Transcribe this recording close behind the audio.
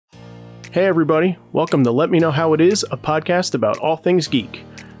Hey everybody, welcome to Let Me Know How It Is, a podcast about all things geek.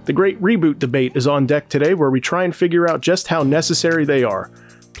 The great reboot debate is on deck today where we try and figure out just how necessary they are.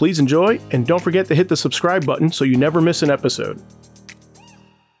 Please enjoy, and don't forget to hit the subscribe button so you never miss an episode.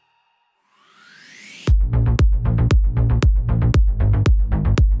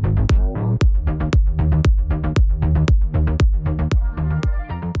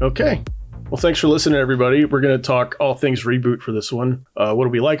 Okay. Well, thanks for listening, everybody. We're going to talk all things reboot for this one. What do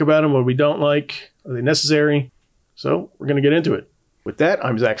we like about them? What do we don't like? Are they necessary? So we're going to get into it. With that,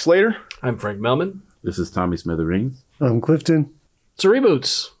 I'm Zach Slater. I'm Frank Melman. This is Tommy Smithereens. I'm Clifton. So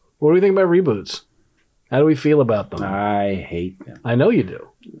reboots. What do we think about reboots? How do we feel about them? I hate them. I know you do.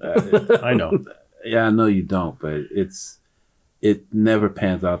 I know. Yeah, I know you don't, but it never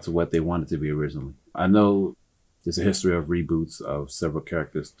pans out to what they wanted to be originally. I know there's a history of reboots of several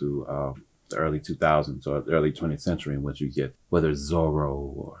characters through the early 2000s or the early 20th century in which you get, whether it's Zorro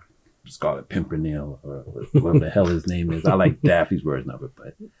or Scarlet Pimpernel or whatever the hell his name is. I like Daffy's version of it,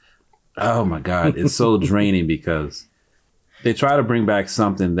 but oh my God, it's so draining because they try to bring back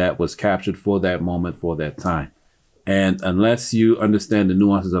something that was captured for that moment, for that time. And unless you understand the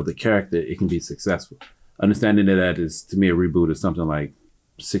nuances of the character, it can be successful. Understanding that is, to me, a reboot is something like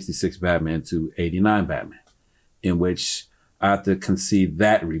 66 Batman to 89 Batman, in which I have to concede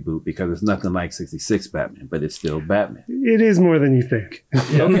that reboot because it's nothing like 66 Batman, but it's still Batman. It is more than you think.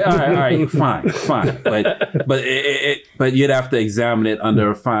 Okay, all right, fine. But you'd have to examine it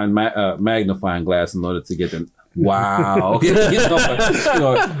under a fine magnifying glass in order to get the wow.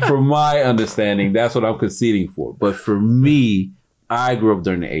 From my understanding, that's what I'm conceding for. But for me, I grew up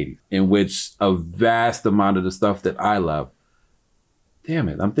during the 80s, in which a vast amount of the stuff that I love, damn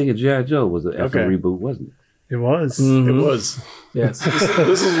it, I'm thinking G.I. Joe was an effing reboot, wasn't it? It was. Mm-hmm. It was. Yes.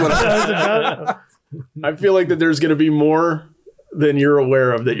 This is what I feel like that there's going to be more than you're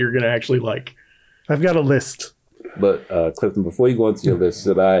aware of that you're going to actually like. I've got a list. But Clifton, before you go into your list,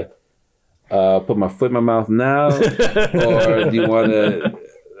 should I put my foot in my mouth now, or do you want to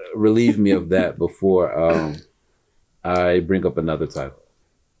relieve me of that before I bring up another title?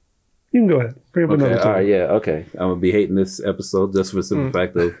 You can go ahead. Bring up another title. All right, yeah, okay. I'm going to be hating this episode just for the simple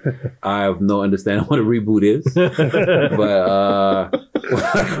fact of I have no understanding what a reboot is. But when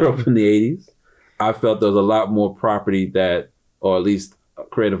I grew up in the 80s, I felt there was a lot more property that, or at least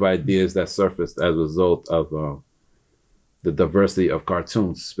creative ideas that surfaced as a result of the diversity of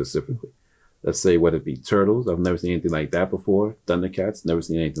cartoons specifically. Let's say whether it be Turtles, I've never seen anything like that before. Thundercats, never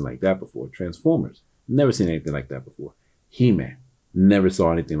seen anything like that before. Transformers, never seen anything like that before. He-Man, never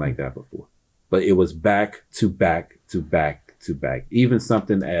saw anything like that before. But it was back to back to back to back. Even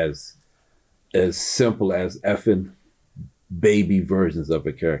something as simple as effing baby versions of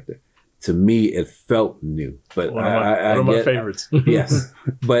a character. To me, it felt new. But one of my favorites. Yes.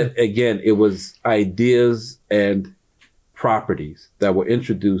 But again, it was ideas and properties that were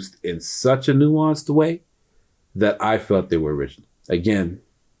introduced in such a nuanced way that I felt they were original. Again,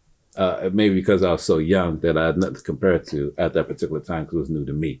 maybe because I was so young that I had nothing to compare it to at that particular time because it was new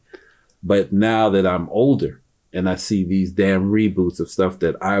to me. But now that I'm older and I see these damn reboots of stuff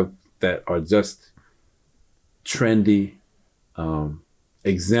that are just trendy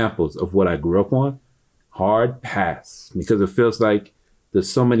examples of what I grew up on, hard pass, because it feels like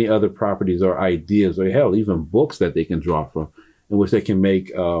there's so many other properties or ideas or hell, even books that they can draw from in which they can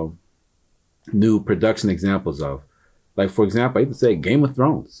make new production examples of. Like, for example, I even say Game of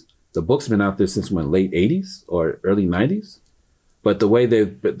Thrones. The book's been out there since when, late 80s or early 90s? But the way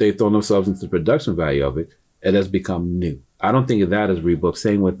they've thrown themselves into the production value of it, it has become new. I don't think of that as reboot.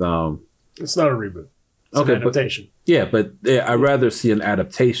 Same with... It's not a reboot. It's an adaptation. But I'd rather see an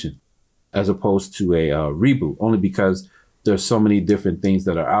adaptation as opposed to a reboot, only because there's so many different things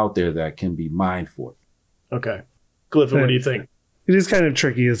that are out there that can be mined for. Okay. Clifford, what do you think? It is kind of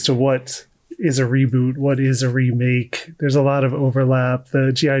tricky as to what is a reboot, what is a remake. There's a lot of overlap.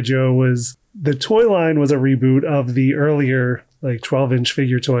 The G.I. Joe the toy line was a reboot of the earlier, like 12-inch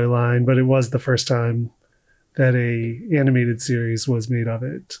figure toy line, but it was the first time that a animated series was made of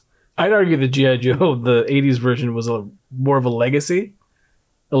it. I'd argue that G.I. Joe, the 80s version, was more of a legacy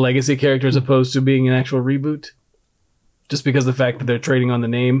character as opposed to being an actual reboot. Just because of the fact that they're trading on the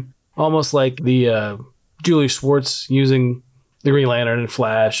name. Almost like the Julie Schwartz using the Green Lantern and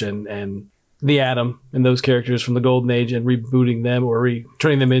Flash and the Atom and those characters from the Golden Age and rebooting them or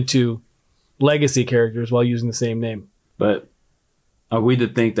turning them into legacy characters while using the same name. But are we to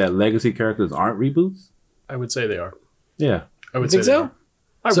think that legacy characters aren't reboots? I would say they are. Yeah. I would think say so.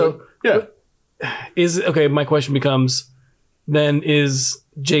 I would. Yeah. My question becomes, then is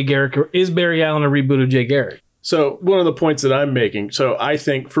Barry Allen a reboot of Jay Garrick? So one of the points that I'm making, so I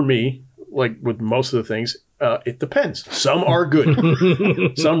think for me, like with most of the things, it depends. Some are good.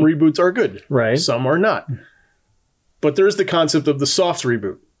 Some reboots are good. Right. Some are not. But there's the concept of the soft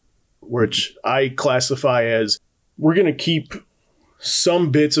reboot, which I classify as we're going to keep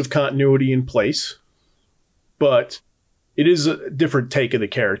some bits of continuity in place, but it is a different take of the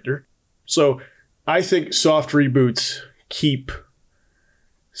character. So I think soft reboots keep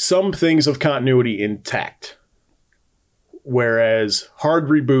some things of continuity intact, whereas hard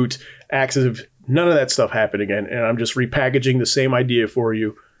reboot acts as if none of that stuff happened again, and I'm just repackaging the same idea for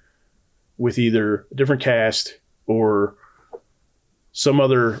you with either a different cast or some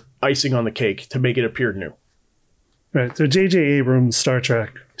other icing on the cake to make it appear new. Right. So J.J. Abrams' Star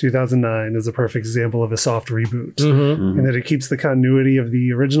Trek 2009 is a perfect example of a soft reboot. Mm-hmm. In that it keeps the continuity of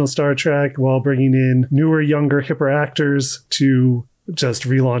the original Star Trek while bringing in newer, younger, hipper actors to just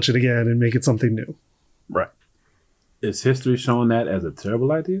relaunch it again and make it something new. Right. Is history showing that as a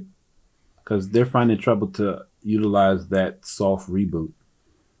terrible idea? Because they're finding trouble to utilize that soft reboot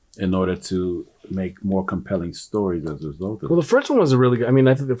in order to make more compelling stories as a result of Well, it. the first one was a really good. I mean,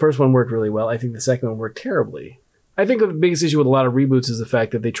 I think the first one worked really well. I think the second one worked terribly. I think the biggest issue with a lot of reboots is the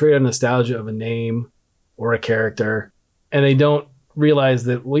fact that they trade on nostalgia of a name or a character, and they don't realize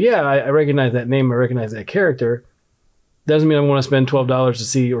that, well, yeah, I recognize that name, I recognize that character. Doesn't mean I want to spend $12 to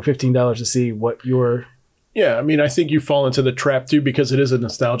see or $15 to see what your... Yeah, I mean, I think you fall into the trap too because it is a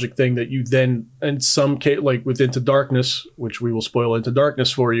nostalgic thing that you then, in some case, like with Into Darkness, which we will spoil Into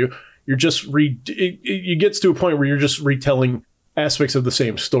Darkness for you, you're just it gets to a point where you're just retelling aspects of the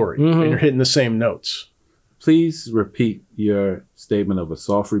same story and you're hitting the same notes. Please repeat your statement of a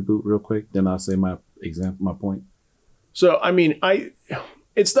soft reboot real quick. Then I'll say my point. So, I mean,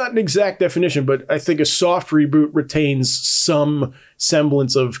 it's not an exact definition, but I think a soft reboot retains some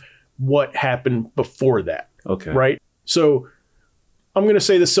semblance of what happened before that. Okay. Right? So I'm going to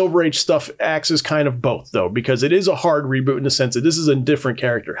say the Silver Age stuff acts as kind of both, though, because it is a hard reboot in the sense that this is a different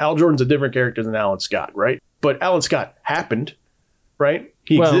character. Hal Jordan's a different character than Alan Scott, right? But Alan Scott happened, right?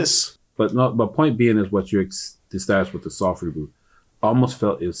 He exists. But no, but point being is what you're established with the soft reboot. Almost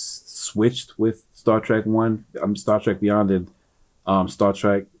felt is switched with Star Trek 1, Star Trek Beyond, and Star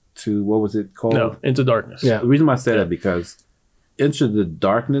Trek 2. What was it called? No, Into Darkness. Yeah. The reason why I say that because Into the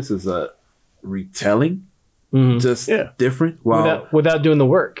Darkness is a retelling, just different. Wow. Without doing the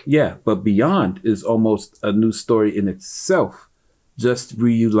work. Yeah, but Beyond is almost a new story in itself, just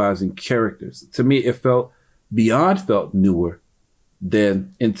reutilizing characters. To me, Beyond felt newer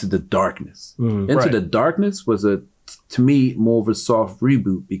than Into the Darkness. Into the Darkness was to me, more of a soft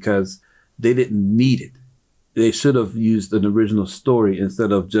reboot because they didn't need it. They should have used an original story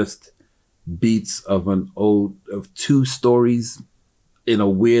instead of just beats of two stories in a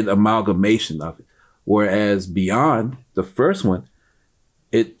weird amalgamation of it. Whereas Beyond, the first one,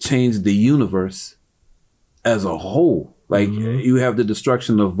 it changed the universe as a whole. Like you have the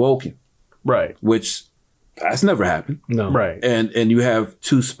destruction of Vulcan, Right. which that's never happened. No. Right. And you have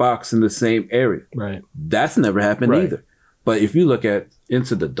two Spocks in the same area. Right. That's never happened Right. either. But if you look at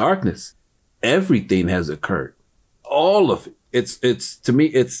Into the Darkness, everything has occurred. All of it. It's to me,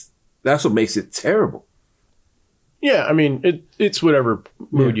 that's what makes it terrible. Yeah, I mean, it's whatever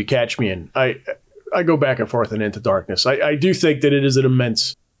mood you catch me in. I go back and forth and Into Darkness. I do think that it is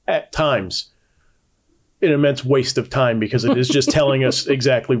at times, an immense waste of time because it is just telling us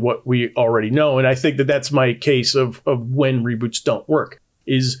exactly what we already know. And I think that that's my case of when reboots don't work,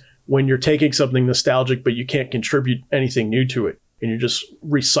 is when you're taking something nostalgic, but you can't contribute anything new to it. And you're just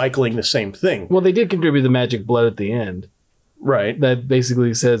recycling the same thing. Well, they did contribute the magic blood at the end. Right. That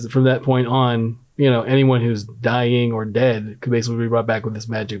basically says from that point on, anyone who's dying or dead could basically be brought back with this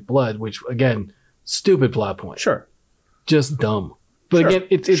magic blood, which, again, stupid plot point. Sure. Just dumb. But Sure. again,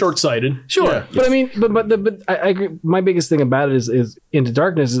 it's short-sighted. Sure. Yeah. But I mean, but I agree. My biggest thing about it is Into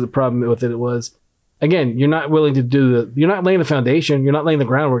Darkness is the problem with it was, again, you're not willing to you're not laying the foundation. You're not laying the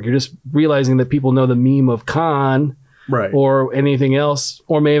groundwork. You're just realizing that people know the meme of Khan Right. or anything else,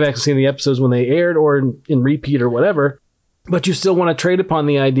 or may have actually seen the episodes when they aired or in repeat or whatever. But you still want to trade upon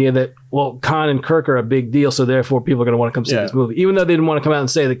the idea that, well, Khan and Kirk are a big deal, so therefore people are going to want to come see this movie, even though they didn't want to come out and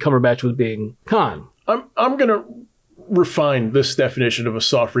say that Cumberbatch was being Khan. I'm going to refine this definition of a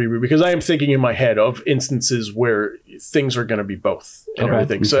soft reboot because I am thinking in my head of instances where things are going to be both and Okay.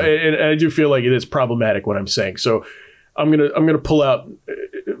 everything. So and I do feel like it is problematic what I'm saying. So I'm gonna pull out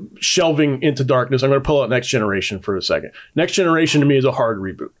shelving Into Darkness. I'm going to pull out Next Generation for a second. Next Generation to me is a hard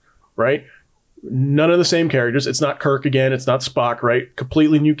reboot, right? None of the same characters. It's not Kirk again. It's not Spock, right?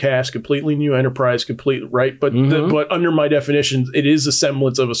 Completely new cast, completely new Enterprise, right? But but under my definitions, it is a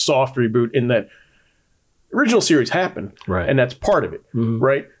semblance of a soft reboot in that original series happened, Right. and that's part of it,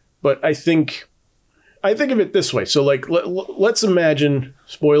 right? But I think of it this way. So like, let's imagine,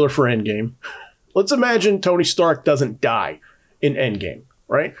 spoiler for Endgame. Let's imagine Tony Stark doesn't die in Endgame,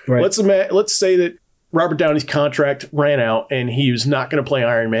 right? Let's say that Robert Downey's contract ran out and he was not going to play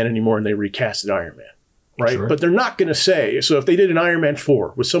Iron Man anymore and they recasted Iron Man, right? Sure. But they're not going to say, so if they did an Iron Man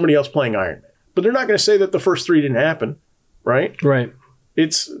 4 with somebody else playing Iron Man, but they're not going to say that the first 3 didn't happen, right? Right.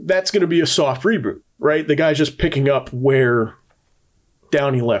 That's going to be a soft reboot, right? The guy's just picking up where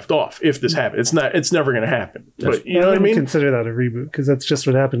Downey left off. If this happens, it's never going to happen. But you know what I mean? Consider that a reboot because that's just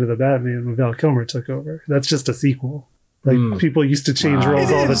what happened to the Batman when Val Kilmer took over. That's just a sequel. Like people used to change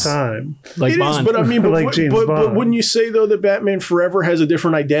roles all the time. Like Bond. But I mean, like James Bond. But wouldn't you say though that Batman Forever has a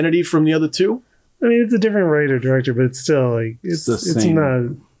different identity from the other two? I mean, it's a different writer director, but it's still like it's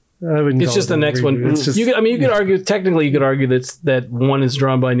not. I wouldn't. It's just the next one. It's just, you could argue technically that one is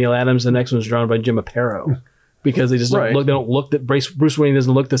drawn by Neil Adams, the next one's drawn by Jim Aparo, because they just don't look. They don't look that Bruce Wayne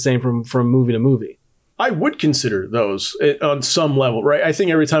doesn't look the same from movie to movie. I would consider those on some level, right? I think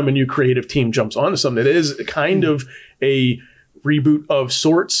every time a new creative team jumps onto something, it is kind of a reboot of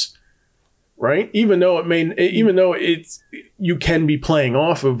sorts, right? Even though you can be playing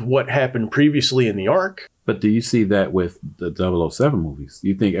off of what happened previously in the arc. But do you see that with the 007 movies?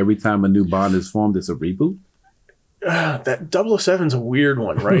 You think every time a new Bond is formed, it's a reboot? That 007's a weird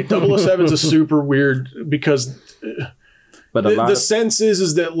one, right? 007's a super weird because but the sense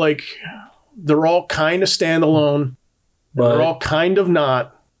is that like they're all kind of standalone, but they're all kind of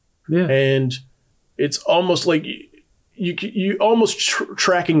not. Yeah. And it's almost like you almost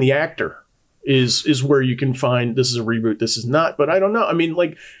tracking the actor is where you can find this is a reboot, this is not. But I don't know. I mean,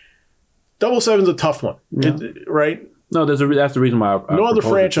 like 007's a tough one, right? No, that's the reason why. No other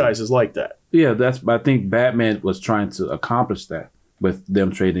franchise is like that. Yeah, I think Batman was trying to accomplish that with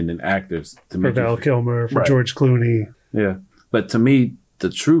them trading in actors to for Val Kilmer, for George Clooney. Yeah, but to me, the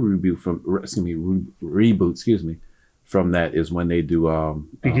true reboot from that is when they do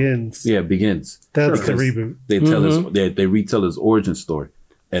Begins. Begins. That's the reboot. They tell they retell his origin story,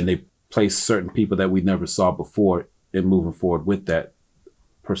 and they place certain people that we never saw before in moving forward with that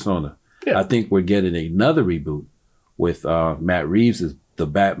persona. Yeah. I think we're getting another reboot with Matt Reeves as the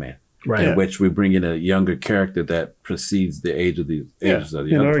Batman, in which we bring in a younger character that precedes the age of the ages of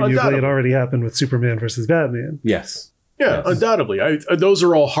the other. Arguably, it already happened with Superman versus Batman. Yes. Yeah, yes. Undoubtedly. Those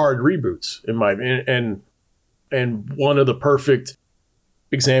are all hard reboots in my opinion, and one of the perfect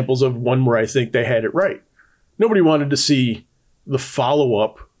examples of one where I think they had it right. Nobody wanted to see the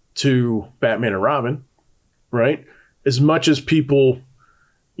follow-up to Batman and Robin, right? As much as people,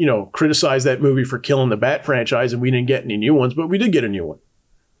 criticize that movie for killing the Bat franchise and we didn't get any new ones, but we did get a new one.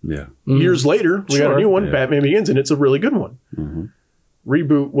 Yeah. Years later, we got a new one, Batman Begins, and it's a really good one. Mm-hmm.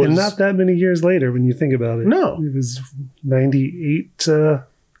 Reboot was... And not that many years later when you think about it. No. It was 98 to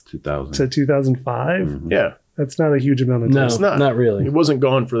 2000. To 2005. Mm-hmm. Yeah. That's not a huge amount of time. No, it's not really. It wasn't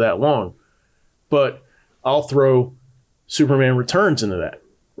gone for that long. But I'll throw Superman Returns into that,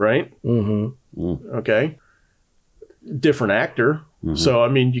 right? Mm-hmm. Mm. Okay. Different actor. Mm-hmm. So, I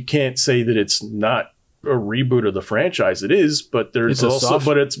mean, you can't say that it's not a reboot of the franchise. It is, but there's it's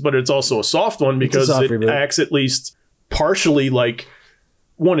also a soft one because it acts at least partially like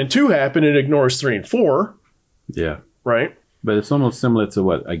 1 and 2 happen. It ignores 3 and 4. Yeah. Right. But it's almost similar to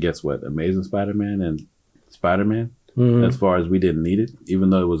what Amazing Spider-Man and Spider-Man. Mm-hmm. As far as we didn't need it, even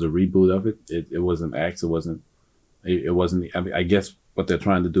though it was a reboot of it, it wasn't acts. It wasn't. I mean, I guess what they're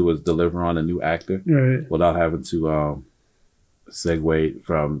trying to do is deliver on a new actor without having to segue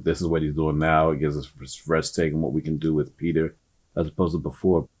from this is what he's doing now. It gives us fresh take on what we can do with Peter as opposed to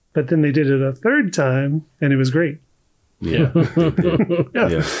before. But then they did it a third time, and it was great. Yeah.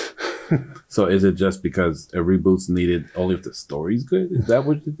 Yeah. So is it just because a reboot's needed only if the story's good? Is that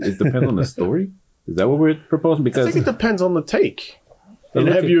what it depends on the story? Is that what we're proposing? Because I think it depends on the take. And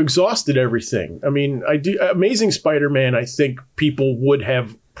have you exhausted everything? I mean, Amazing Spider-Man, I think people would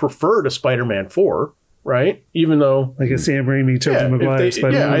have preferred a Spider-Man 4, right? Even though... Like a Sam Raimi, Tobey Maguire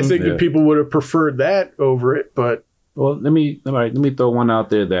Spider-Man. Yeah, I think that people would have preferred that over it, but... Well, let me throw one out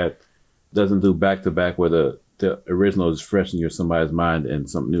there that doesn't do back-to-back where the original is fresh in somebody's mind and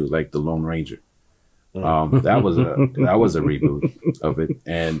something new, like The Lone Ranger. That was a reboot of it,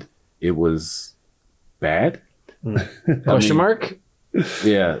 and it was bad. Question mark?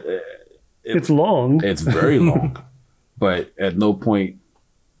 Yeah. It's long. It's very long. But at no point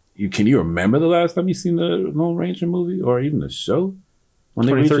can you remember the last time you seen the Lone Ranger movie or even the show? When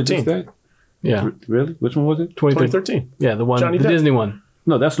 2013. Yeah. Really? Which one was it? 2013. Yeah, the Disney one.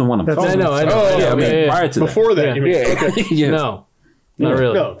 No, that's the one I'm talking about. I know. Oh, yeah, I mean, prior to before that. You mean? Okay. Yeah. No. Not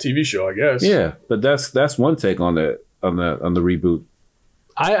really. No, TV show, I guess. Yeah, but that's one take on the reboot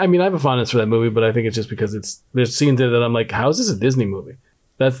I mean, I have a fondness for that movie, but I think it's just because there's scenes in it that I'm like, how is this a Disney movie?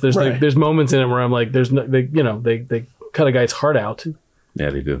 There's moments in it where I'm like, they cut a guy's heart out. Yeah,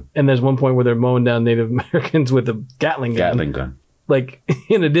 they do. And there's one point where they're mowing down Native Americans with a Gatling gun. Like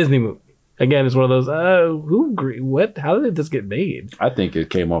in a Disney movie. Again, it's one of those, what? How did this get made? I think it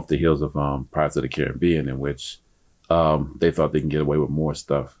came off the heels of Pirates of the Caribbean, in which they thought they can get away with more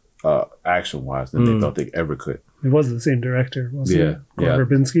stuff action-wise than they thought they ever could. It was the same director, wasn't it? Gore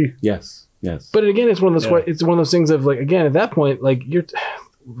Verbinski. Yes. But again, it's one of those it's one of those things of like, again, at that point, like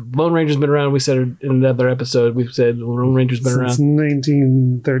Lone Ranger's been around. We said in another episode, we've said Lone Ranger's been around since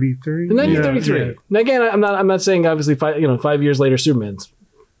 1933. 1933. Yeah. Now again, I'm not saying obviously 5 years later Superman's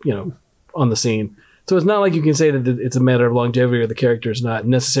on the scene. So it's not like you can say that it's a matter of longevity or the character is not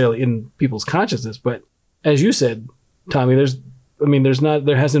necessarily in people's consciousness. But as you said, Tommy, there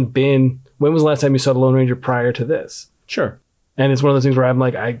hasn't been. When was the last time you saw the Lone Ranger prior to this? Sure. And it's one of those things where I'm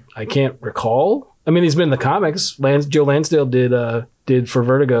like, I can't recall. I mean, he's been in the comics. Joe Lansdale did for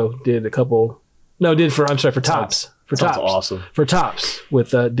Vertigo, did for Tops. For Tops. Awesome. For Tops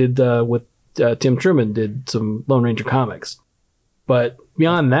with Tim Truman did some Lone Ranger comics. But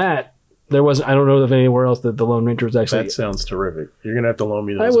beyond that, there wasn't. I don't know of anywhere else that the Lone Ranger was actually. That sounds terrific. You're gonna have to loan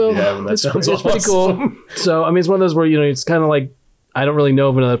me those. I will. If you have them. That sounds awesome. Pretty cool. So I mean, it's one of those where it's kind of like I don't really know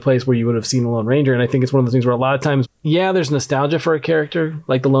of another place where you would have seen the Lone Ranger, and I think it's one of those things where a lot of times, there's nostalgia for a character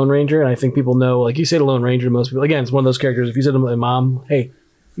like the Lone Ranger, and I think people know, like you say, the Lone Ranger. Most people, again, it's one of those characters. If you said to my mom, "Hey,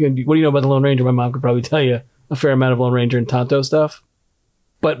 what do you know about the Lone Ranger?" My mom could probably tell you a fair amount of Lone Ranger and Tonto stuff.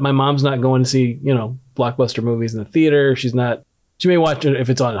 But my mom's not going to see blockbuster movies in the theater. She's not. She may watch it if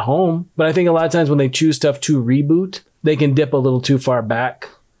it's on at home, but I think a lot of times when they choose stuff to reboot, they can dip a little too far back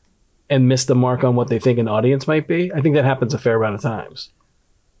and miss the mark on what they think an audience might be. I think that happens a fair amount of times.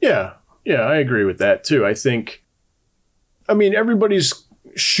 Yeah, I agree with that too. Everybody's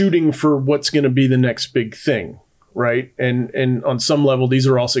shooting for what's going to be the next big thing, right? And on some level, these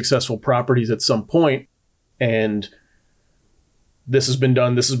are all successful properties at some point, and this has been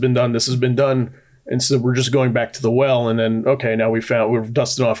done, this has been done, this has been done. And so we're just going back to the well, and then now we're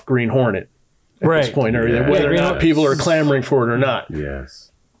dusting off Green Hornet at this point, or whether or not people are clamoring for it or not.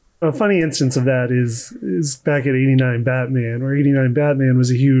 Yes. A funny instance of that is back at 89 Batman, where 89 Batman was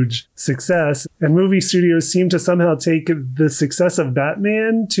a huge success, and movie studios seem to somehow take the success of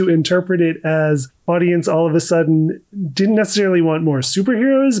Batman to interpret it as audience all of a sudden didn't necessarily want more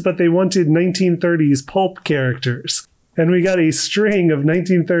superheroes, but they wanted 1930s pulp characters. And we got a string of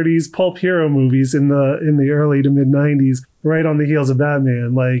 1930s pulp hero movies in the early to mid 90s, right on the heels of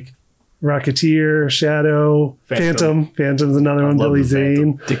Batman, like Rocketeer, Shadow, Phantom. Phantom's another one, Billy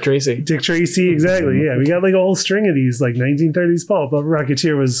Zane. Dick Tracy, exactly. Yeah, we got like a whole string of these, like 1930s pulp. But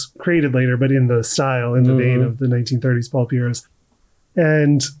Rocketeer was created later, but in the style, in the vein of the 1930s pulp heroes.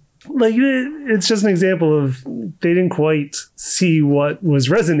 And like, it's just an example of they didn't quite see what was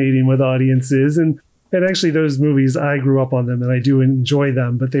resonating with audiences. And actually, those movies, I grew up on them and I do enjoy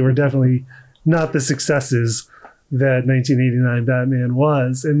them, but they were definitely not the successes that 1989 Batman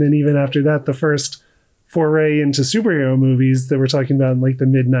was. And then even after that, the first foray into superhero movies that we're talking about in like the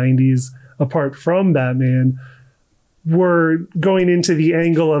mid 90s, apart from Batman, were going into the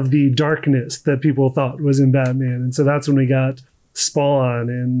angle of the darkness that people thought was in Batman. And so that's when we got Spawn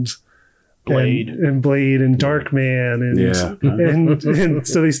and Blade and Darkman and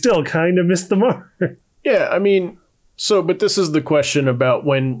so they still kind of missed the mark. Yeah, but this is the question about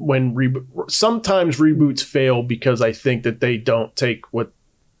when sometimes reboots fail because I think that they don't take what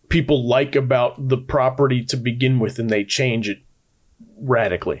people like about the property to begin with and they change it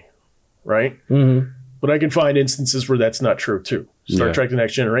radically, right? Mm-hmm. But I can find instances where that's not true too. Star Trek: The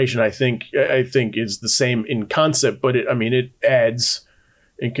Next Generation, I think is the same in concept, but it adds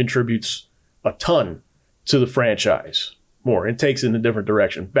and contributes a ton to the franchise more. It takes it in a different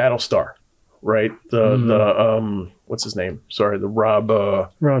direction. Battlestar, right? The what's his name? Sorry, the Rob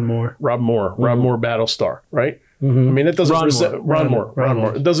Moore. Rob Moore Battlestar, right? Mm-hmm. It doesn't Ron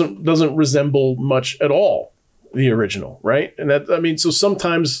Moore. It doesn't resemble much at all the original, right? And that so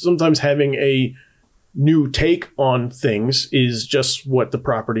sometimes having a new take on things is just what the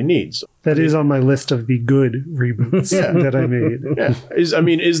property needs. That is on my list of the good reboots that I made. Yeah.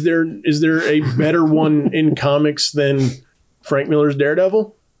 Is there a better one in comics than Frank Miller's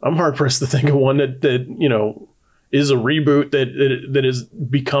Daredevil? I'm hard pressed to think of one that is a reboot that has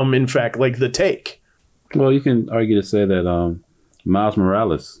become in fact like the take. Well, you can argue to say that Miles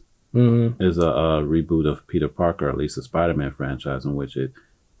Morales is a reboot of Peter Parker, or at least the Spider-Man franchise, in which it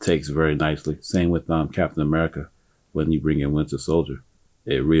takes very nicely. Same with Captain America. When you bring in Winter Soldier,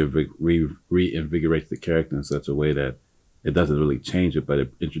 it reinvigorates the character in such a way that It doesn't really change it, but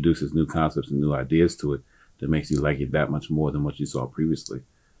it introduces new concepts and new ideas to it that makes you like it that much more than what you saw previously.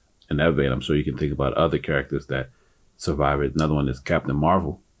 In that vein, I'm sure you can think about other characters that survive it. Another one is Captain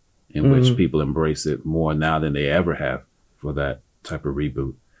Marvel, in which people embrace it more now than they ever have for that type of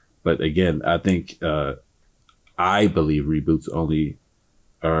reboot. But again, I think, I believe reboots only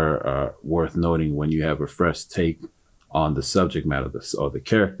are worth noting when you have a fresh take on the subject matter or the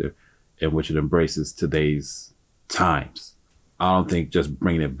character in which it embraces today's times. I don't think just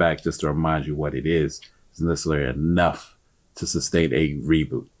bringing it back just to remind you what it is necessarily enough to sustain a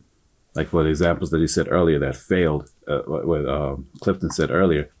reboot. Like for the examples that he said earlier that failed, what Clifton said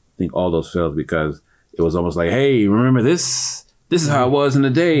earlier, I think all those failed because it was almost like, hey, remember this? This is how it was in the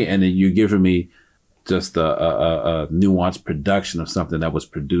day. And then you're giving me just a nuanced production of something that was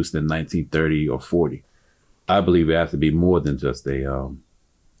produced in 1930 or 40. I believe it has to be more than just a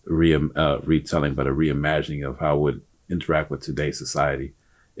retelling, but a reimagining of how it would interact with today's society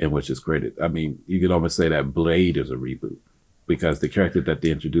in which it's created. I mean, you could almost say that Blade is a reboot because the character that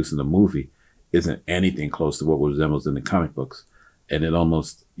they introduced in the movie isn't anything close to what resembles in the comic books. And it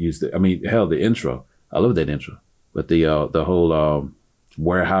almost used it. I mean, hell, the intro. I love that intro. But the whole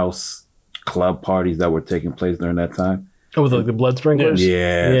warehouse club parties that were taking place during that time. Oh, with like the blood sprinklers?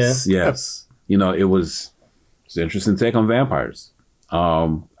 Yes. You know, it's an interesting take on vampires.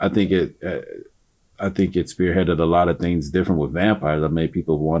 I think it spearheaded a lot of things different with vampires that made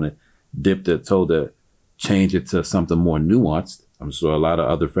people want to dip their toe to change it to something more nuanced. I'm sure a lot of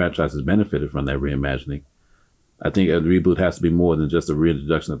other franchises benefited from that reimagining. I think a reboot has to be more than just a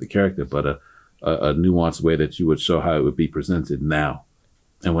reintroduction of the character, but a nuanced way that you would show how it would be presented now.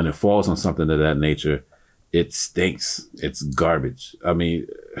 And when it falls on something of that nature, it stinks. It's garbage. I mean,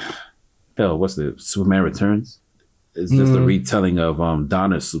 hell, what's the Superman Returns? It's just a retelling of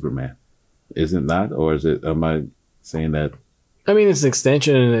Donner's Superman. Is it not? Or am I saying that? I mean, it's an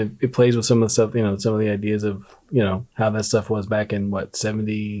extension and it plays with some of the stuff, you know, some of the ideas of, you know, how that stuff was back in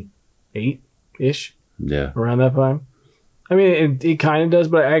 78-ish? Yeah. Around that time. I mean, it kind of does,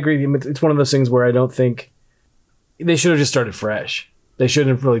 but I agree. It's one of those things where I don't think they should have just started fresh. They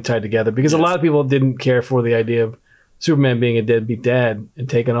shouldn't have really tied together because a lot of people didn't care for the idea of Superman being a deadbeat dad and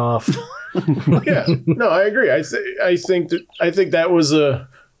taking off. Yeah, no, I agree. I think that was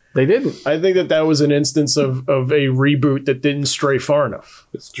They didn't. I think that was an instance of a reboot that didn't stray far enough.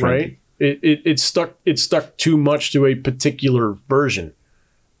 It's trendy. Right. It stuck too much to a particular version.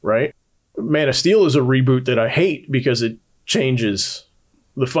 Right. Man of Steel is a reboot that I hate because it changes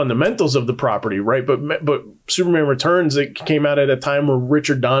the fundamentals of the property. Right. But Superman Returns, it came out at a time where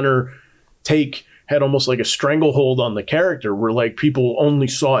Richard Donner had almost like a stranglehold on the character where like people only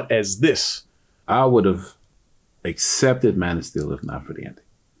saw it as this. I would have accepted Man of Steel if not for the ending.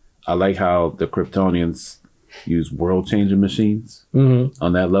 I like how the Kryptonians use world-changing machines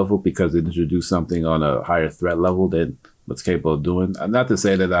on that level because it introduced something on a higher threat level than what's capable of doing. Not to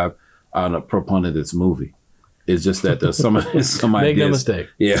say that I'm a proponent of this movie. It's just that there's some ideas. Make no mistake.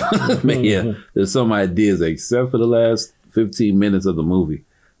 Yeah. Yeah. There's some ideas, except for the last 15 minutes of the movie,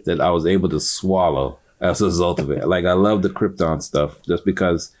 that I was able to swallow as a result of it. Like, I love the Krypton stuff just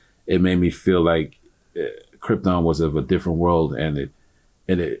because it made me feel like Krypton was of a different world, and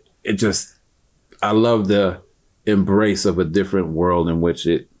it just, I love the embrace of a different world in which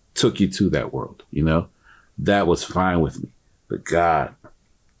it took you to that world, you know? That was fine with me. But God,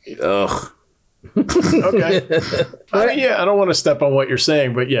 ugh. Okay. I don't want to step on what you're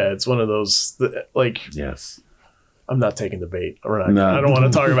saying, but yeah, it's one of those, like, yes. I'm not taking the bait. I don't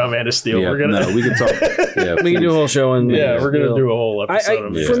want to talk about Man of Steel. Yeah, we can talk. Yeah, we can do a whole show on. Yeah, we're gonna do a whole episode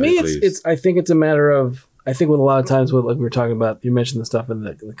of it. For me, it's. I think it's a matter of. I think with a lot of times, with like we were talking about, you mentioned the stuff in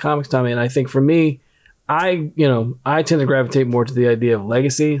the comics, Tommy, and I think for me, I tend to gravitate more to the idea of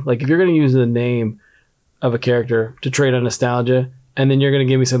legacy. Like if you're going to use the name of a character to trade on nostalgia, and then you're going to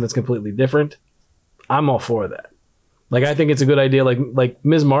give me something that's completely different, I'm all for that. Like I think it's a good idea. Like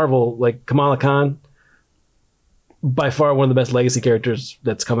Ms. Marvel, like Kamala Khan, by far one of the best legacy characters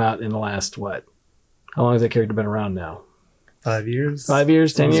that's come out in the last what? How long has that character been around now? 5 years. 5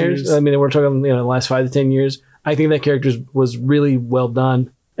 years, 10 years. I mean, we're talking, the last 5 to 10 years. I think that character was really well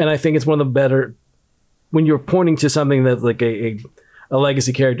done. And I think it's one of the better, when you're pointing to something that's like a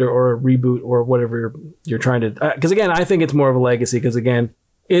legacy character or a reboot or whatever you're trying to, because again, I think it's more of a legacy because again,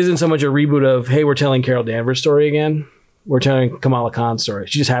 it isn't so much a reboot of, hey, we're telling Carol Danvers' story again. We're telling Kamala Khan's story.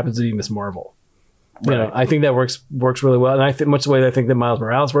 She just happens to be Ms. Marvel. Right. I think that works really well. And I think much the way I think that Miles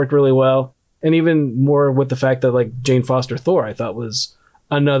Morales worked really well. And even more with the fact that like Jane Foster Thor, I thought was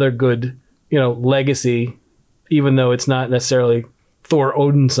another good, legacy, even though it's not necessarily Thor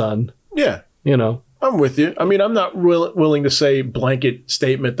Odin's son. Yeah. I'm with you. I mean, I'm not willing to say blanket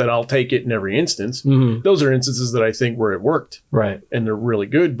statement that I'll take it in every instance. Mm-hmm. Those are instances that I think where it worked. Right. And they're really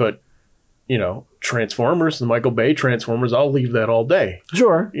good. But, Transformers, the Michael Bay Transformers, I'll leave that all day.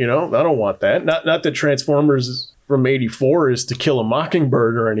 Sure. I don't want that. Not that Transformers from '84 is To Kill a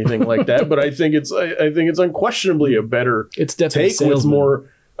Mockingbird or anything like that. But I think it's unquestionably a better It's definitely take with more.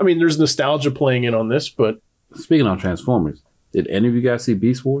 I mean, there's nostalgia playing in on this, but Speaking of Transformers, did any of you guys see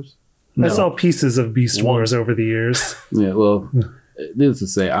Beast Wars? I saw pieces of Beast Wars over the years. Yeah, well, needless to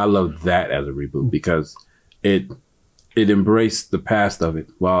say, I love that as a reboot because it embraced the past of it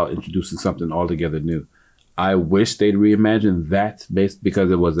while introducing something altogether new. I wish they'd reimagine that because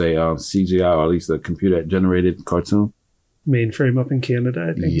it was a CGI or at least a computer generated cartoon. Mainframe up in Canada,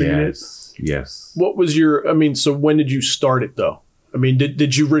 I think. Yes. what was your? I mean, so when did you start it though? I mean,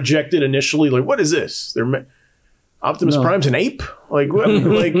 did you reject it initially? Like, what is this? Optimus Prime's an ape? Like, what?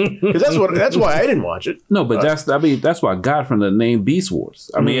 Like, because that's why I didn't watch it. No, but that's what I got from the name Beast Wars.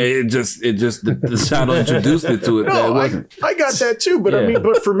 I mean, it just the channel introduced it to it. That it wasn't. I got that too, but I Yeah. mean,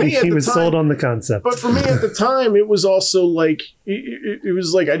 but for me at He the was time, sold on the concept. but for me at the time, it was also like it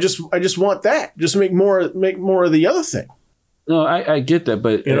was like I just want that. Just make more of the other thing. No, I get that,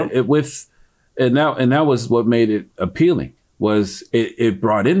 but that was what made it appealing. Was it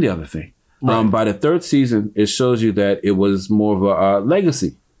brought in the other thing. Right. By the third season, it shows you that it was more of a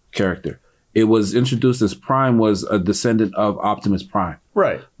legacy character. It was introduced as Prime was a descendant of Optimus Prime.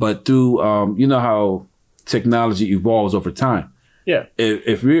 Right. But through, how technology evolves over time. Yeah.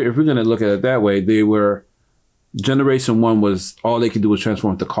 If we're going to look at it that way, Generation 1 was all they could do was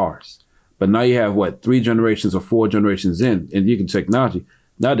transform into cars. But now you have 3 generations or 4 generations in, and you can technology.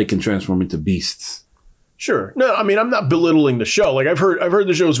 Now they can transform into beasts. Sure. No, I mean, I'm not belittling the show. Like I've heard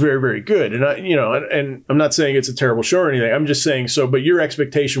the show's very, very good, and and I'm not saying it's a terrible show or anything. I'm just saying so. But your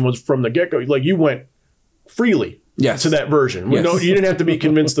expectation was from the get go, like you went freely Yes. to that version. Yes. No, you didn't have to be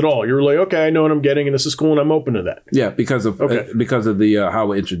convinced at all. You were like, okay, I know what I'm getting, and this is cool, and I'm open to that. Yeah, because of the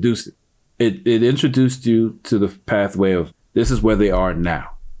how it introduced it. It introduced you to the pathway of this is where they are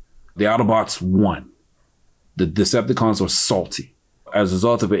now. The Autobots won. The Decepticons were salty. As a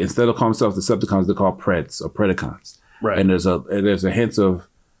result of it, instead of calling themselves Decepticons, they call Preds or Predacons. Right. And there's a hint of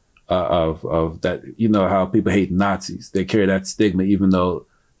that. You know how people hate Nazis. They carry that stigma, even though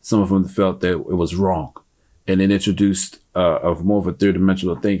some of them felt that it was wrong. And it introduced of more of a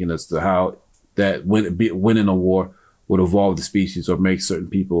 3-dimensional thinking as to how that winning a war would evolve the species or make certain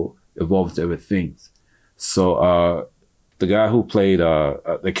people evolve into other things. So the guy who played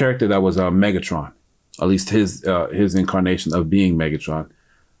the character that was Megatron, at least his incarnation of being Megatron,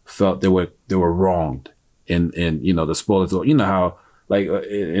 felt they were wronged in the spoilers. You know how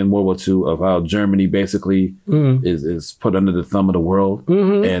in World War II of how Germany basically is put under the thumb of the world,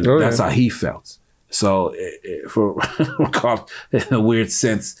 and that's how he felt. So in a weird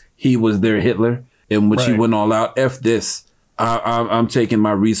sense, he was their Hitler, in which he went all out. F this, I'm taking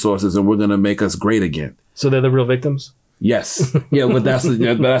my resources, and we're gonna make us great again. So they're the real victims? Yes. Yeah, but that's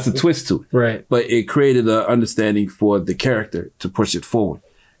a twist to it. Right. But it created an understanding for the character to push it forward.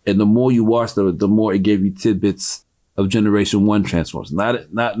 And the more you watched it, the more it gave you tidbits of Generation 1 Transformers. Not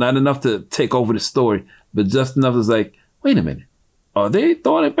enough to take over the story, but just enough as like, wait a minute. Are they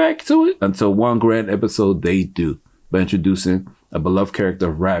throwing it back to it? Until one grand episode, they do. By introducing a beloved character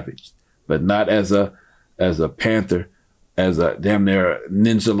of Ravage. But not as a Panther, as a damn near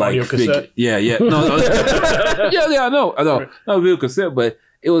ninja-like Audio figure. cassette? Yeah. No. yeah, I know. Right. Not video cassette, but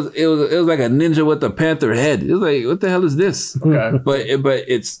it was like a ninja with a panther head. It was like, what the hell is this? Okay. But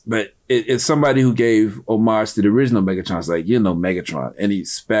it's somebody who gave homage to the original Megatron. It's like, Megatron, and he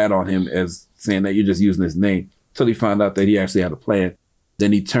spat on him as saying that you're just using his name. Till he found out that he actually had a plan.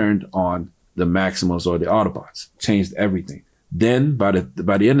 Then he turned on the Maximals or the Autobots, changed everything. Then by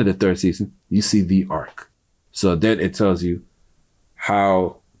the end of the third season, you see the arc. So then it tells you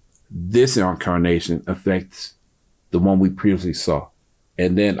how this incarnation affects the one we previously saw.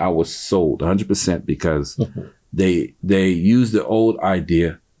 And then I was sold 100% because they used the old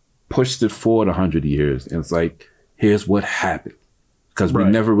idea, pushed it forward 100 years. And it's like, here's what happened. Because we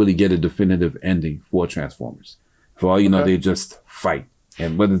never really get a definitive ending for Transformers. For all you know, they just fight.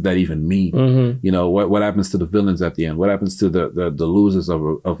 And what does that even mean? Mm-hmm. What happens to the villains at the end? What happens to the losers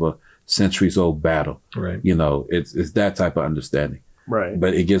of a centuries old battle? Right. It's that type of understanding. Right.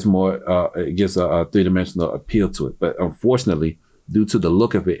 But it gives a 3-dimensional appeal to it. But unfortunately, due to the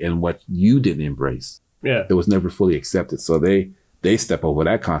look of it and what you didn't embrace, it was never fully accepted. So they step over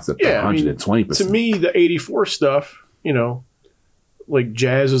that concept 120%. To me, the 84 stuff, like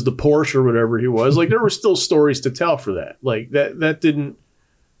Jazz is the Porsche or whatever he was, like there were still stories to tell for that. Like that didn't,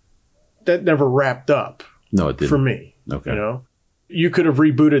 never wrapped up No, it didn't. for me. Okay. You know, you could have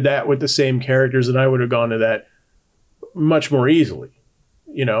rebooted that with the same characters, and I would have gone to that much more easily.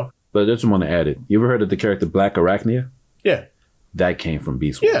 You know, But I just want to add it. You ever heard of the character Black Arachnia? yeah. That came from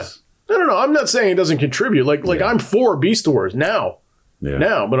Beast Wars. Yeah. No. I'm not saying it doesn't contribute. Like Yeah. I'm for Beast Wars now,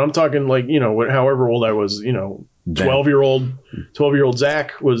 Yeah. but I'm talking like, you know, however old I was, you know, Then. 12-year-old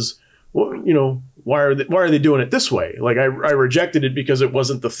Zach was, well, you know, why are they doing it this way? Like I rejected it because it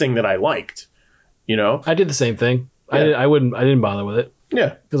wasn't the thing that I liked, you know? I did the same thing. Yeah. I didn't bother with it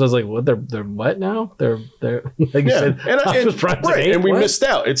Yeah. because I was like, what? They're what now? They're like you Yeah. said. Optimus Prime's Right. eight? And we What? missed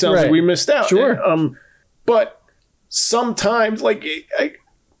out. It sounds like Right. we missed out. Sure. But sometimes like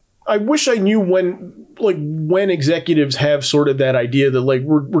I wish I knew when executives have sort of that idea that like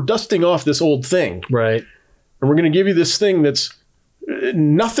we're dusting off this old thing Right. and we're going to give you this thing that's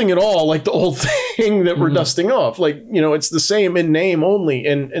nothing at all like the old thing that we're dusting off. Like, you know, it's the same in name only.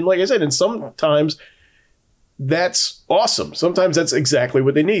 And like I said, and sometimes that's awesome. Sometimes that's exactly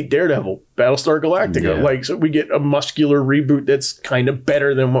what they need. Daredevil, Battlestar Galactica. Yeah. Like, so we get a muscular reboot that's kind of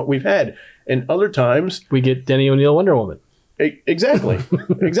better than what we've had. And other times, We get Denny O'Neil Wonder Woman. exactly.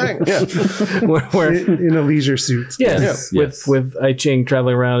 Exactly. Yeah. where In a leisure suit. yes, Yes. with I Ching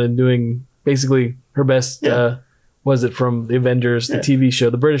traveling around and doing basically her best. Yeah. Was it from the Avengers, the Yeah. TV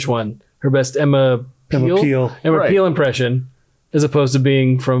show, the British one? Her best Emma Peel Right. Peel impression, as opposed to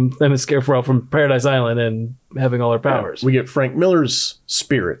being from Emma Scarefell from Paradise Island and having all her powers. We get Frank Miller's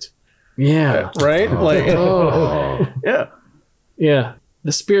spirit. Yeah, Right? Like, Oh. yeah. yeah.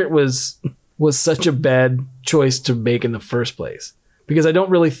 The Spirit was such a bad choice to make in the first place because I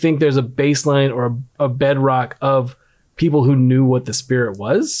don't really think there's a baseline or a bedrock of people who knew what the Spirit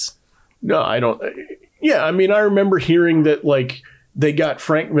was. No, I don't. Yeah, I mean, I remember hearing that, like, they got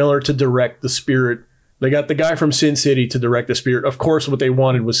Frank Miller to direct the Spirit. They got the guy from Sin City to direct the Spirit. Of course, what they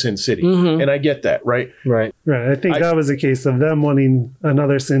wanted was Sin City. Mhm. And I get that, right? Right. Right. I think I- that was a case of them wanting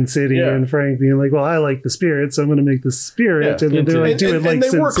another Sin City Yeah. and Frank being like, well, I like the Spirit, so I'm going to make the Spirit. Yeah. And then they're like, And, do it and like they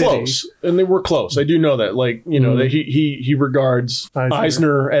Sin were City. close. And they were close. I do know that. Like, you know, that he regards Eisner.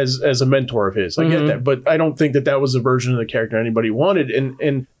 Eisner as a mentor of his. I get that. But I don't think that was a version of the character anybody wanted.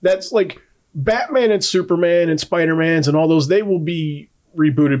 And that's like Batman and Superman and Spider-Mans and all those, they will be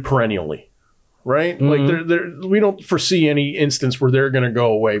rebooted perennially. Right? Like we don't foresee any instance where they're going to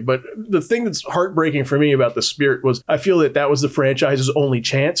go away. But the thing that's heartbreaking for me about the Spirit was I feel that was the franchise's only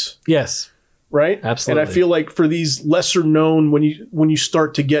chance. Yes. Right? Absolutely. And I feel like for these lesser known, when you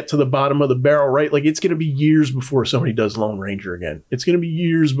start to get to the bottom of the barrel, right? Like it's going to be years before somebody does Lone Ranger again. It's going to be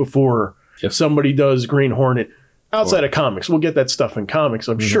years before Yep. somebody does Green Hornet. Outside of comics, we'll get that stuff in comics,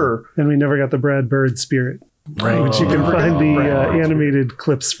 I'm sure. And we never got the Brad Bird Spirit, Right. which you can Oh, find the Brad Bird. animated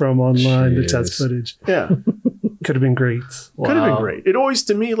clips from online, the test Jeez. footage. Yeah. Could have been great. Could have been great. It always,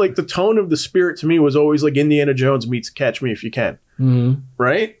 to me, like the tone of the Spirit to me was always like Indiana Jones meets Catch Me If You Can. Mhm.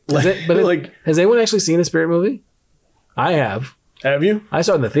 Right? Has anyone actually seen the Spirit movie? I have. Have you? I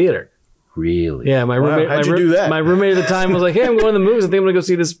saw it in the theater. Really? Yeah, my roommate. how'd my you do that? My roommate at the time was like, "Hey, I'm going to the movies. I think I'm going to go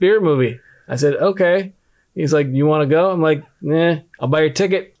see the Spirit movie." I said, "Okay." He's like, "You want to go?" I'm like, "Nah, I'll buy your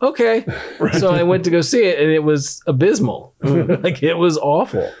ticket." Okay. So I went to go see it, and it was abysmal. Like it was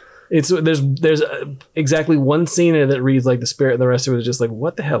awful. There's exactly one scene in it that reads like the Spirit, and the rest of it is just like,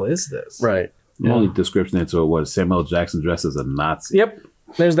 what the hell is this? Right. The only description into it was Samuel L. Jackson dressed as a Nazi. Yep.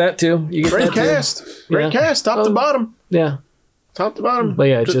 There's that too. You get Great that too. cast. Great Yeah. cast, top to bottom. Yeah. Top to bottom. But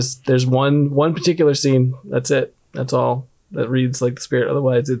yeah, it's just there's one particular scene. That's it. That's all that reads like the Spirit.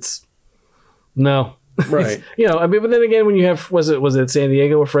 Otherwise, it's no. Right. You know, I mean, but then again, when you have was it San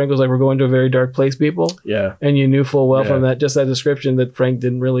Diego where Frank was like, "We're going to a very dark place, people," Yeah. and you knew full well Yeah. from that description that Frank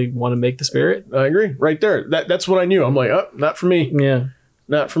didn't really want to make the Spirit. I agree. Right there. That's what I knew. I'm like, oh, not for me. Yeah.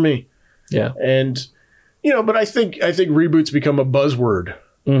 Not for me. Yeah. And but I think reboots become a buzzword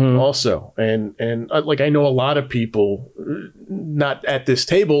Mhm. also. And like I know a lot of people, not at this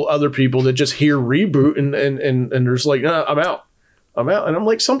table, other people that just hear reboot and there's like, nah, I'm out. And I'm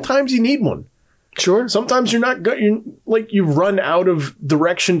like, sometimes you need one. Sure. Sometimes you're not good. You're like you've run out of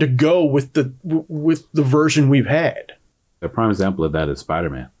direction to go with the version we've had. A prime example of that is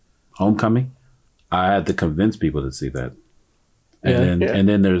Spider-Man. Homecoming. I had to convince people to see that. And Yeah.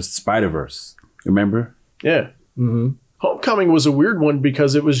 then there's Spider-Verse. Remember? Yeah. Mm-hmm. Homecoming was a weird one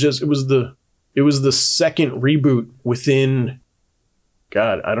because it was the second reboot within,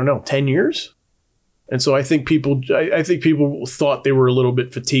 God, I don't know, 10 years. And so I think people thought they were a little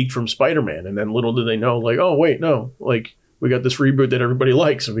bit fatigued from Spider-Man, and then little did they know, like, oh wait, no, like we got this reboot that everybody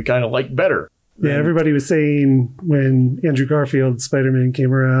likes, and we kind of like better. Yeah, everybody was saying when Andrew Garfield's Spider-Man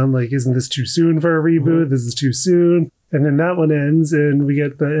came around, like, isn't this too soon for a reboot? This is too soon. And then that one ends, and we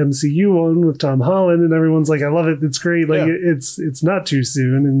get the MCU one with Tom Holland, and everyone's like, "I love it. It's great. Like it's not too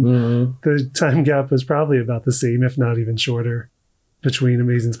soon." And the time gap was probably about the same, if not even shorter, between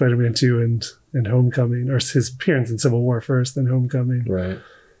Amazing Spider-Man 2 and Homecoming, or his appearance in Civil War first, then Homecoming. Right.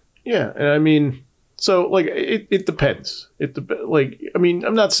 Yeah, and I mean, so like it depends. I mean,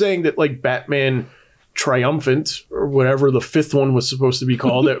 I'm not saying that like Batman Triumphant or whatever the fifth one was supposed to be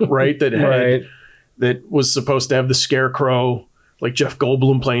called, right? That had Right. that was supposed to have the Scarecrow, like Jeff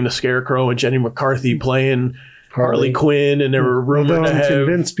Goldblum playing the Scarecrow and Jenny McCarthy playing Harley Quinn, and they were rumored Although to I'm have,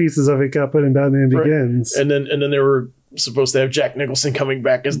 convinced pieces of it got put in Batman Right. Begins. and then they were supposed to have Jack Nicholson coming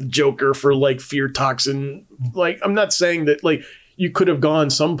back as the Joker for like Fear Toxin. Like, I'm not saying that like you could have gone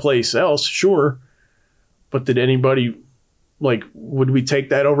someplace else, sure, but did anybody like, would we take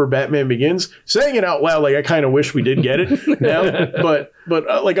that over Batman Begins? Saying it out loud, like I kind of wish we did get it now, but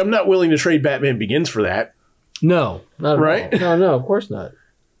like I'm not willing to trade Batman Begins for that. No, not at Right? all. No, of course not.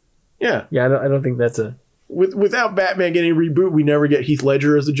 Yeah, Yeah, I don't think that's a without Batman getting a reboot, we never get Heath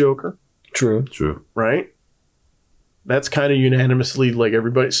Ledger as the Joker, true. True. right? That's kind of unanimously like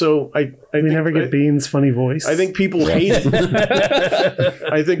everybody. So I We never get Bane's funny voice. I think people hate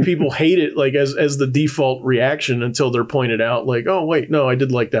it. I think people hate it like as the default reaction until they're pointed out like, oh wait, no, I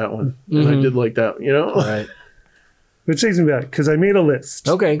did like that one. And I did like that, you know? Right. Which takes me back, because I made a list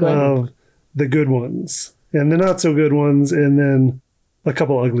Okay, go ahead. of the good ones and the not so good ones, and then a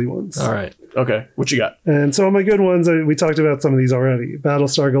couple ugly ones. All right. Okay, what you got? And so on my good ones, we talked about some of these already.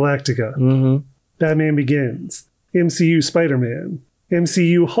 Battlestar Galactica, Mm-hmm. Batman Begins, MCU Spider-Man,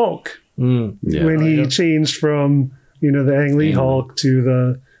 MCU Hulk, Yeah. when he changed from, the Ang Lee Hulk to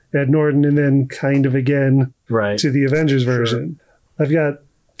the Ed Norton, and then kind of again Right. to the Avengers version. I've got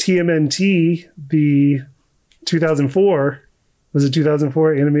TMNT, the 2004, was it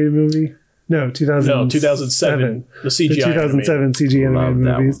 2004 animated movie? No, 2007. No, 2007. The CGI. The 2007 CG Love animated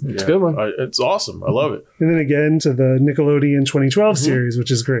that movies. one. It's a good one. It's awesome. I love it. And then again to the Nickelodeon 2012 Mm-hmm. series,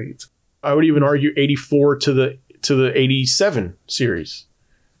 which is great. I would even argue 84 to the 87 series.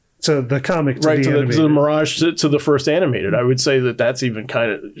 So the comic to Right, the to the animated. Mirage to the first animated. I would say that's even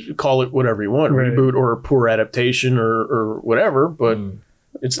kind of, call it whatever you want, Right. reboot or a poor adaptation or whatever, but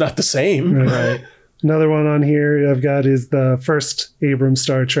it's not the same. Right. Another one on here I've got is the first Abrams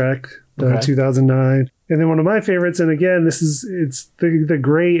Star Trek, the 2009. And then one of my favorites, and again, it's the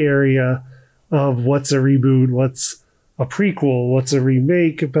gray area of what's a reboot, what's a prequel, what's a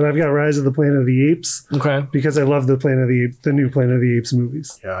remake, but I've got Rise of the Planet of the Apes Okay. because I love the new Planet of the Apes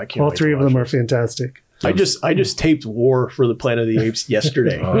movies. Yeah, I can't All wait three to of them watch are fantastic. it. I just taped War for the Planet of the Apes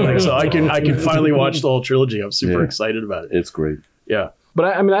yesterday, so I can finally watch the whole trilogy. I'm super excited about it. It's great. Yeah, But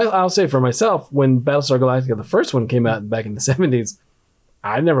I'll say for myself, when Battlestar Galactica, the first one came out back in the 70s,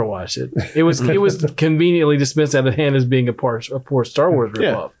 I never watched it. It was conveniently dismissed out of hand as being a poor Star Wars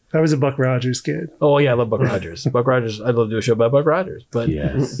ripoff. I was a Buck Rogers kid. Oh yeah, I love Buck Rogers. Buck Rogers, I'd love to do a show about Buck Rogers. But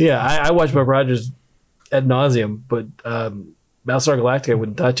Yes. yeah, I watched Buck Rogers ad nauseum, but Battlestar Galactica, I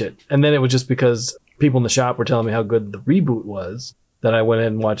wouldn't touch it. And then it was just because people in the shop were telling me how good the reboot was that I went in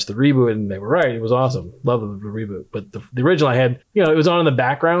and watched the reboot, and they were right. It was awesome. Love the reboot. But the original I had, it was on in the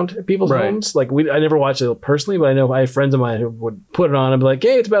background at people's Right. homes. Like I never watched it personally, but I know I have friends of mine who would put it on and be like,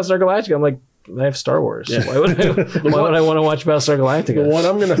 hey, it's Battlestar Galactica. I'm like, I have Star Wars. Why would I want to watch Battlestar Galactica? the one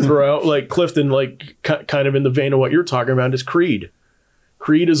I'm going to throw out, like Clifton, like kind of in the vein of what you're talking about, is Creed.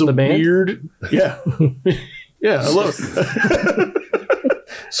 Creed is a The band? weird, yeah, yeah. I love it.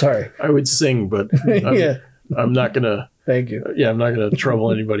 Sorry. I would sing, but I'm not gonna. Thank you. Yeah, I'm not gonna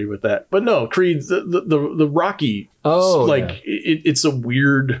trouble anybody with that. But no, Creed, the Rocky. Oh, like it's a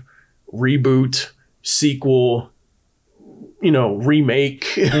weird reboot, sequel, remake,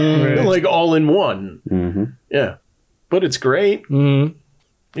 like all in one. Mm-hmm. Yeah, but it's great. Mm-hmm.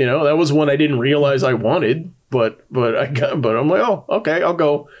 That was one I didn't realize I wanted, but I'm like, oh, okay, I'll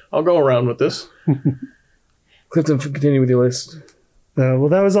go around with this. Clifton, continue with your list. Well,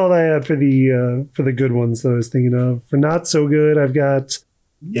 that was all I had for the good ones that I was thinking of. For not so good, I've got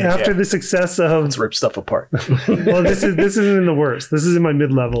after the success of Let's rip stuff apart. well, this isn't in the worst. This is in my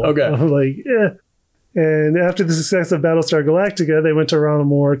mid level. Okay. And after the success of Battlestar Galactica, they went to Ronald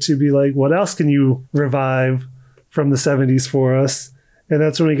Moore to be like, what else can you revive from the 70s for us? And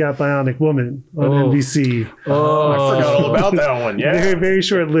that's when we got Bionic Woman on NBC. Oh, I forgot all about that one. Very, Yeah, very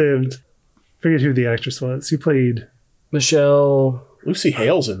short lived. Forget who the actress was. Who played Michelle Lucy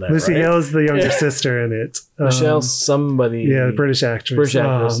Hale's in that. Lucy right? Hale is the younger sister in it. somebody. Yeah, the British actress. British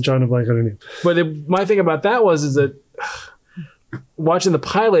actress. I'm drawing a blank on her name. But my thing about that is that watching the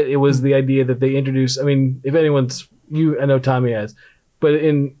pilot, it was the idea that they introduced. I mean, if anyone's I know Tommy has. but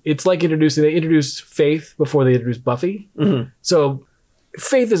it's like they introduced Faith before they introduced Buffy. Mm-hmm. So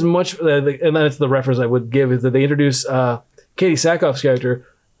Faith is much, and that's the reference I would give, is that they introduced Katie Sackhoff's character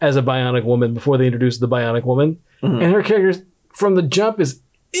as a bionic woman before they introduced the bionic woman. Mm-hmm. And her character from the jump is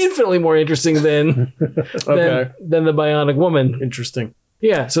infinitely more interesting than the bionic woman. Interesting.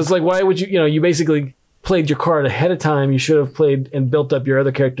 Yeah. So it's like, why would you basically played your card ahead of time. You should have played and built up your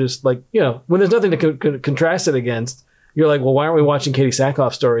other characters. Like, when there's nothing to contrast it against, you're like, well, why aren't we watching Katie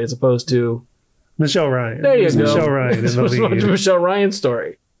Sackhoff's story as opposed to Michelle Ryan? There you go. Michelle Ryan in the lead. Michelle Ryan's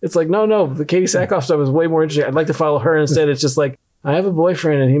story. It's like, no, the Katie Sackhoff stuff is way more interesting. I'd like to follow her instead. It's just like, I have a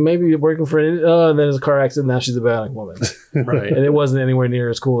boyfriend and he may be working for and then there's a car accident. Now she's a bionic woman. Right. And it wasn't anywhere near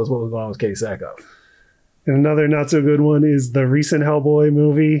as cool as what was going on with Katie Sackhoff. And another not so good one is the recent Hellboy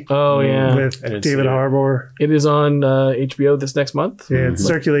movie. Oh, yeah. With David Harbour. It is on HBO this next month. Yeah, it's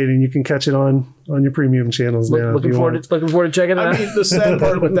circulating. You can catch it on your premium channels now. Looking forward to checking it out. I mean, the sad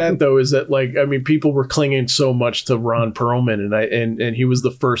part with that, though, is that, people were clinging so much to Ron Perlman, and he was the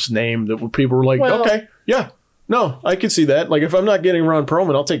first name that people were like, okay, yeah. No, I could see that. Like, if I'm not getting Ron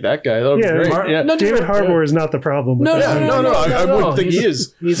Perlman, I'll take that guy. That would be great. David Harbour is not the problem. With that. No. I wouldn't think he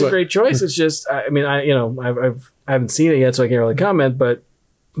is. He's a great choice. It's just, I haven't seen it yet, so I can't really comment. But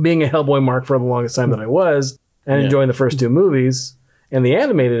being a Hellboy mark for the longest time that I was, and enjoying the first two movies, and the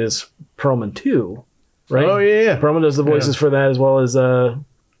animated is Perlman 2, right? Oh yeah. Perlman does the voices for that as well as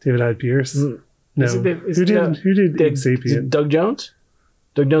David Hyde Pierce. No, who did Doug Sapien? Doug Jones.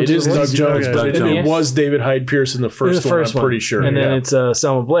 Doug Jones. It is Doug Jones, Okay. but it was David Hyde Pierce in the first one. I'm pretty sure. And then it's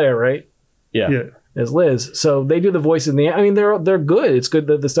Selma Blair, right? Yeah. As Liz. So they do the voice in the. I mean, they're good. It's good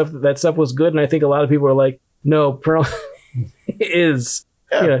that that stuff was good, and I think a lot of people are like, no, Perlman is.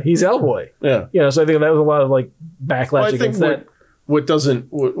 Yeah, he's Hellboy. Yeah. So I think that was a lot of backlash against that. What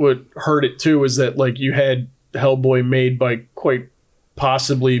hurt it too is that you had Hellboy made by quite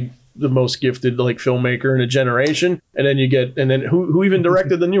possibly the most gifted filmmaker in a generation, and then who even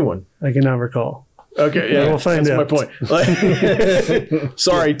directed the new one? I cannot recall. Okay, yeah, we'll find out. That's my point.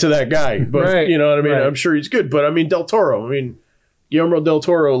 Sorry to that guy, but right, you know what I mean. Right. I'm sure he's good, but I mean Del Toro. I mean Guillermo del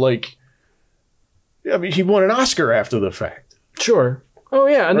Toro. He won an Oscar after the fact. Sure. Oh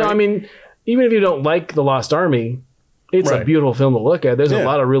yeah. Right? No, I mean, even if you don't like The Lost Army, it's a beautiful film to look at. There's a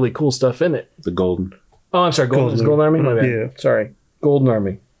lot of really cool stuff in it. The Golden. Oh, I'm sorry, Golden Army. My bad. Yeah. Sorry, Golden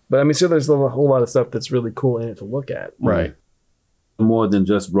Army. But I mean, so there's a whole lot of stuff that's really cool in it to look at. Right. More than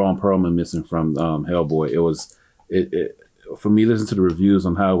just Ron Perlman missing from Hellboy. It was for me, listening to the reviews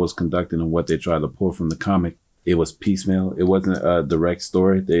on how it was conducted and what they tried to pull from the comic. It was piecemeal. It wasn't a direct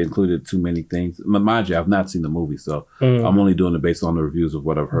story. They included too many things. Mind you, I've not seen the movie, so I'm only doing it based on the reviews of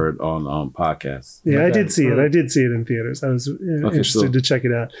what I've heard on podcasts. Yeah, okay. I did see it. I did see it in theaters. I was interested to check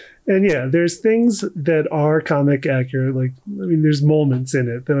it out. And yeah, there's things that are comic accurate. There's moments in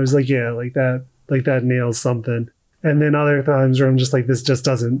it that I was like, yeah, that nails something. And then other times where I'm just like, this just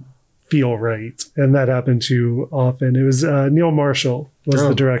doesn't feel right. And that happened too often. It was Neil Marshall was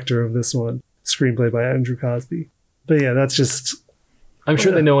the director of this one. Screenplay by Andrew Cosby. But yeah, that's just. I'm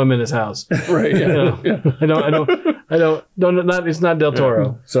sure they know him in his house, right? Yeah. I don't. Not it's not Del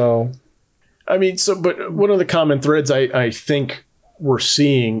Toro. So, I mean, but one of the common threads I think we're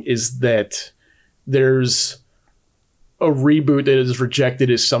seeing is that there's a reboot that is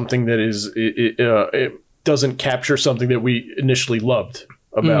rejected as something that it doesn't capture something that we initially loved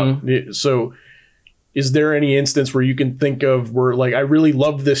about. Mm-hmm. So, is there any instance where you can think of where I really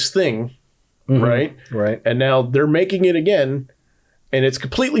loved this thing? Mm-hmm. Right. And now they're making it again, and it's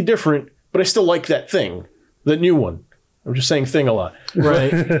completely different, but I still like that thing, the new one. I'm just saying thing a lot.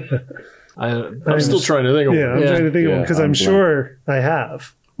 Right. I'm still trying to think of one. I'm trying to think of one because I'm sure I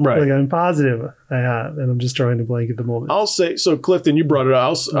have. Right. I'm positive I have, and I'm just drawing a blank at the moment. I'll say, so Clifton, you brought it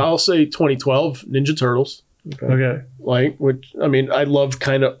up. I'll say 2012 Ninja Turtles. Okay. I love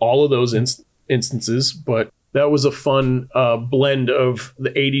kind of all of those instances, but that was a fun blend of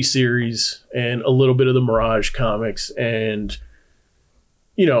the 80 series and a little bit of the Mirage comics, and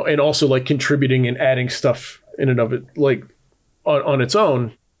and also contributing and adding stuff in and of it on its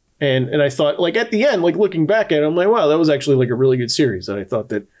own. And I thought at the end, looking back at it, I'm like, wow, that was actually a really good series. And I thought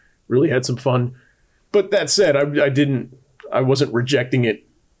that really had some fun. But that said, I wasn't rejecting it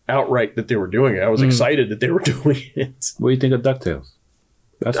outright that they were doing it. I was excited that they were doing it. What do you think of DuckTales?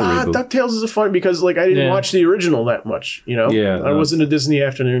 That's a reboot. DuckTales is a fun because I didn't watch the original that much. Yeah, I wasn't a Disney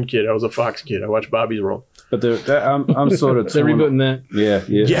Afternoon kid. I was a Fox kid. I watched Bobby's World. But I'm sort of. They're rebooting that. Yeah.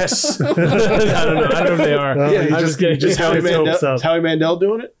 Yes. I don't know. I don't know if they are. Yeah, I'm just kidding. Just Howie Mandel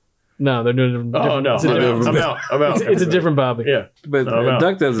doing it. No, they're doing it. Oh no, I'm out. It's a different Bobby. Yeah, but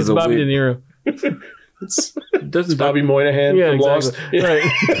DuckTales is it's Bobby De Niro. Doesn't Bobby Moynihan Yeah, from Lost.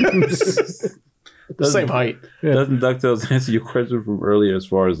 exactly. The same height. Doesn't DuckTales answer your question from earlier as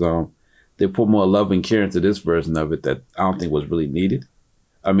far as they put more love and care into this version of it that I don't think was really needed.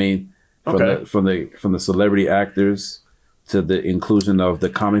 I mean, from the celebrity actors to the inclusion of the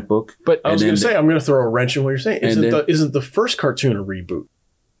comic book. But I was going to say, I'm going to throw a wrench in what you're saying. Isn't the first cartoon a reboot,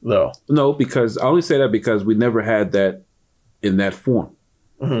 though? No, because I only say that because we never had that in that form.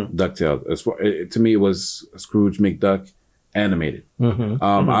 Mm-hmm. DuckTales. To me, it was Scrooge McDuck animated. Mm-hmm.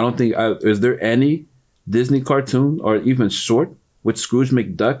 I don't think is there any Disney cartoon or even short with Scrooge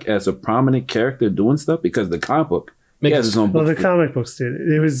McDuck as a prominent character doing stuff, because the comic book has its own book. Well, the comic books did.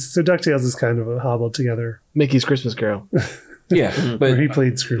 It was so DuckTales is kind of a hobbled together. Mickey's Christmas Carol. Yeah, but Where he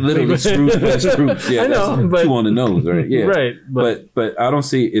played Scrooge. literally Scrooge was Scrooge. Yeah, I know, that's but- two on the nose, right? Yeah, Right. But I don't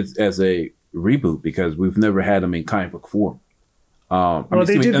see it as a reboot because we've never had them in comic book form.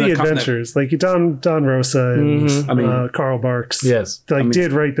 They did the adventures, like Don Rosa and Mhm. Carl Barks. Yes.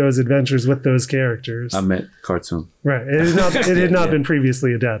 Did write those adventures with those characters. I meant cartoon. Right. It had not been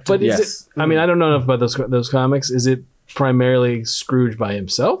previously adapted. But Yes. is it, I mean, I don't know enough about those comics. Is it primarily Scrooge by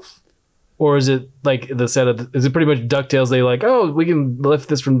himself? Or is it like is it pretty much DuckTales? They like, oh, we can lift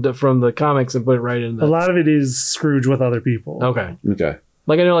this from the comics and put it right in a the... lot of it is Scrooge with other people. Okay. Okay.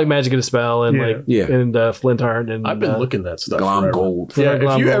 Like I know like Magic of the Spell and Yeah. and Flintheart and... I've been looking that stuff. Glom forever. Gold. Yeah, if you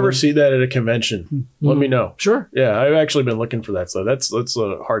Glom ever Gold. see that at a convention, let me know. Sure. Yeah, I've actually been looking for that stuff. That's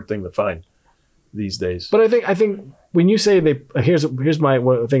a hard thing to find these days. But I think when you say here's my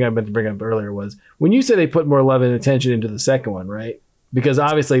one thing I meant to bring up earlier was when you say they put more love and attention into the second one, right? Because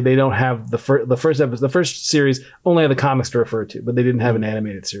obviously they don't have the first episode, the first series only had the comics to refer to, but they didn't have an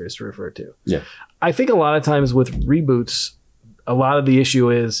animated series to refer to. Yeah. I think a lot of times with reboots, a lot of the issue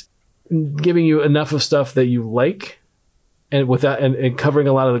is giving you enough of stuff that you like and without and covering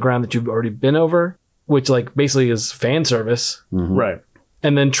a lot of the ground that you've already been over, which like basically is fan service. Mm-hmm. Right.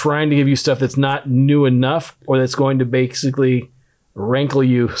 And then trying to give you stuff that's not new enough or that's going to basically rankle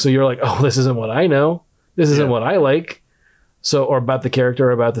you. So you're like, oh, this isn't what I know. This isn't what I like. So, or about the character,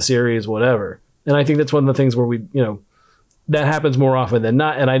 or about the series, whatever. And I think that's one of the things where that happens more often than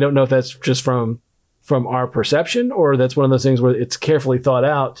not. And I don't know if that's just from our perception or that's one of those things where it's carefully thought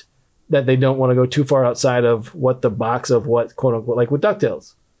out that they don't want to go too far outside of what the box of what quote unquote, like with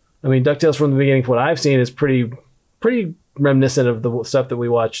DuckTales. I mean, DuckTales from the beginning, from what I've seen, is pretty reminiscent of the stuff that we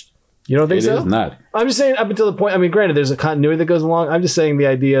watched. You don't think so? It is not. I'm just saying up until the point. I mean, granted, there's a continuity that goes along. I'm just saying the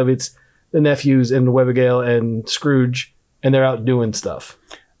idea of it's the nephews and Webigail and Scrooge, and they're out doing stuff.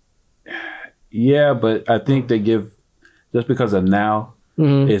 Yeah, but I think they give just because of now,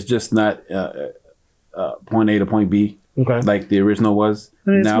 it's just not point A to point B Okay. like the original was. I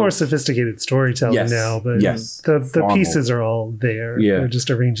mean, it's Now- more sophisticated storytelling Yes. now, but Yes. the Far pieces are all there. Yeah. They're just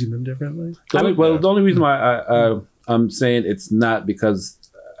arranging them differently. The only reason why I'm saying it's not because,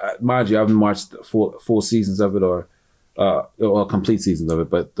 mind you, I haven't watched full seasons of it or complete seasons of it,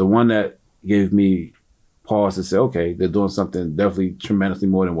 but the one that gave me pause to say, okay, they're doing something definitely tremendously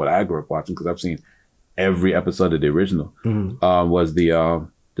more than what I grew up watching, because I've seen every episode of the original, was the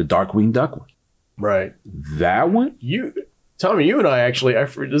Darkwing Duck one. Right. That one? Tommy, you and I actually,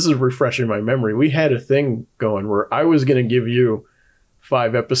 this is refreshing my memory. We had a thing going where I was going to give you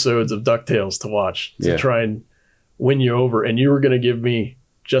 5 episodes of DuckTales to watch to try and win you over, and you were going to give me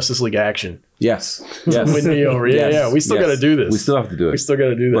Justice League Action. Yes. To win me over. Yeah. We still got to do this. We still have to do it. We still got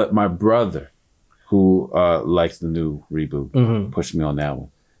to do that. But my brother, who likes the new reboot, pushed me on that one.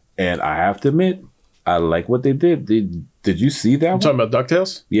 And I have to admit, I like what they did. Did you see that I'm one? talking about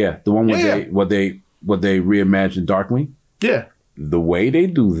DuckTales? Yeah, the one where they reimagined Darkwing. Yeah. The way they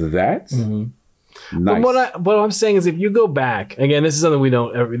do that, nice. But what I'm saying is, if you go back again, this is something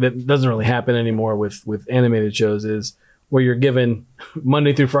that doesn't really happen anymore with animated shows. Is where you're given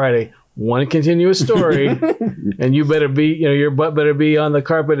Monday through Friday one continuous story, and you better be, your butt better be on the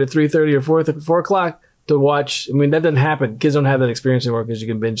carpet at 3:30 or 4 o'clock to watch. I mean, that doesn't happen. Kids don't have that experience anymore because you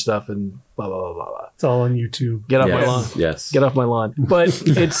can binge stuff and blah blah blah blah blah. It's all on YouTube. Get off my lawn. Yes. Get off my lawn. But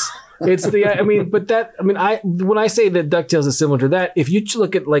when I say that DuckTales is similar to that, if you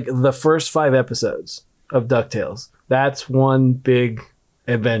look at like the first 5 episodes of DuckTales, that's one big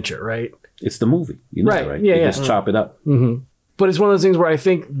adventure, right? It's the movie. You know Right. that, right? Yeah, They yeah. just chop it up. But it's one of those things where I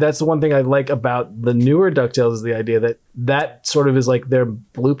think that's the one thing I like about the newer DuckTales is the idea that sort of is like their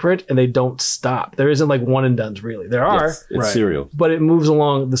blueprint and they don't stop. There isn't like one and dones really. There are, Yes, it's serial. but it moves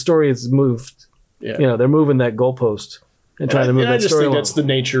along. The story is moved. Yeah. They're moving that goalpost and trying to move I that just story think along. that's the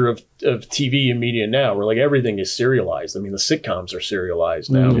nature of TV and media now, where like everything is serialized. I mean, the sitcoms are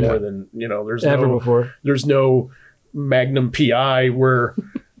serialized now more than there's Ever before. There's no Magnum PI where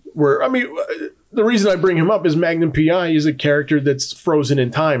I mean, the reason I bring him up is Magnum PI is a character that's frozen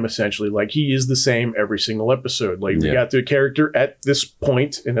in time, essentially. Like, he is the same every single episode. Like, we got the character at this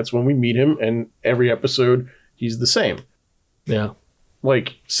point, and that's when we meet him, and every episode, he's the same. Yeah.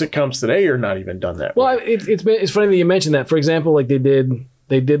 Like, sitcoms today are not even done that Well, way. it's funny that you mentioned that. For example, like they did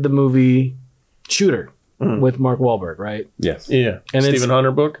the movie Shooter with Mark Wahlberg, right? Yes. Yeah. And Stephen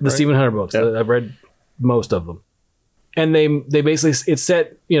Hunter book? The Stephen Hunter books. Yeah. I've read most of them. And they basically, it's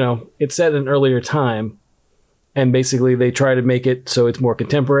set in an earlier time. And basically they try to make it so it's more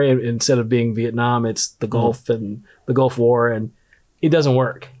contemporary. Instead of being Vietnam, it's the Gulf and the Gulf War. And it doesn't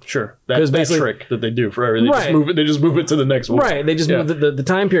work. Sure. That's that trick that they do for everything. Right. They just move it to the next one. Right. They just move the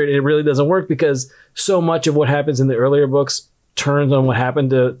time period. It really doesn't work because so much of what happens in the earlier books turns on what happened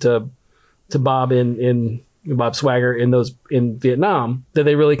to Bob in Bob Swagger in Vietnam, that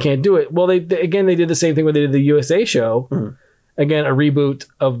they really can't do it. Well, they did the same thing when they did the USA show. Again, a reboot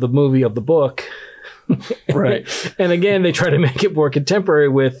of the movie of the book. Right. And again, they try to make it more contemporary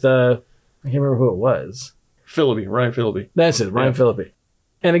with I can't remember who it was. Ryan Phillippe. That's it, Ryan Phillippe.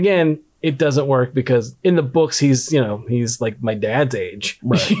 And again, it doesn't work because in the books he's like my dad's age.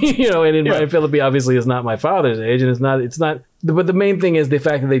 Right. And Ryan Phillippe obviously is not my father's age, and it's not but the main thing is the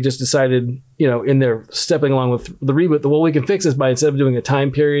fact that they just decided, in their stepping along with the reboot, well, we can fix this by, instead of doing a time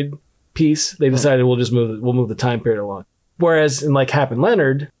period piece, they decided we'll move the time period along. Whereas in like Hap and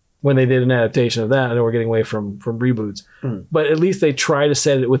Leonard, when they did an adaptation of that, I know we're getting away from reboots, but at least they try to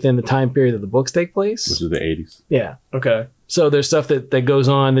set it within the time period that the books take place. Which is the 80s. Yeah. Okay. So there's stuff that goes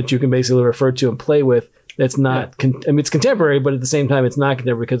on that you can basically refer to and play with. That's not. It's contemporary, but at the same time, it's not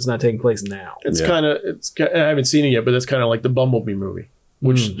contemporary because it's not taking place now. It's kind of. I haven't seen it yet, but that's kind of like the Bumblebee movie,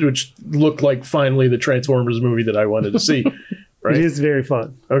 which looked like finally the Transformers movie that I wanted to see. Right. It is very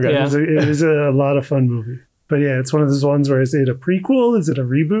fun. Okay. Yeah. It is a lot of fun movie. But yeah, it's one of those ones where, is it a prequel? Is it a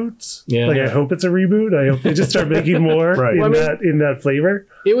reboot? Yeah. Like, I hope it's a reboot. I hope they just start making more Right. in that flavor.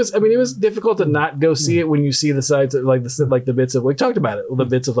 It was difficult to not go see it when you see the sides of the bits of, we talked about it, the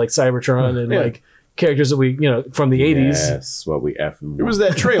bits of like Cybertron and like characters that we from the 80s. Yes, what we effing. It was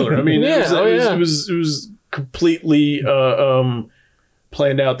that trailer. I mean, Yeah. it was completely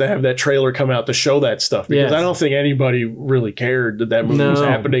planned out to have that trailer come out to show that stuff, because Yes. I don't think anybody really cared that movie was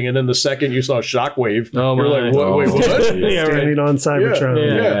happening. And then the second you saw Shockwave, Oh, you're my. like, what? Wait, what? Yeah, right. Standing on Cybertron.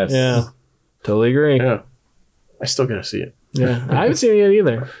 Yeah. Yes. Yeah. Totally agree. Yeah. I still gotta see it. Yeah. I haven't seen it yet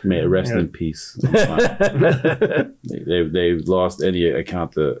either. May it rest in peace. They've lost any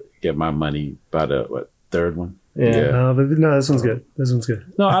account to get my money by the third one. Yeah. But no, this one's good. This one's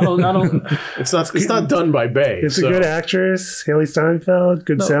good. No, I don't. It's not done by Bay. It's a good actress, Haley Steinfeld.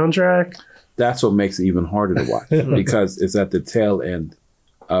 Good soundtrack. That's what makes it even harder to watch because it's at the tail end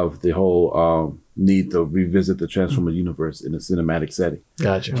of the whole need to revisit the Transformer universe in a cinematic setting.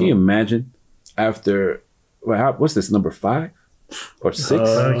 Gotcha. Can you imagine after what's this, number 5 or 6?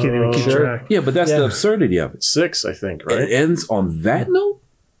 I can't even keep track. Yeah, but that's the absurdity of it. 6, I think, right? It ends on that note.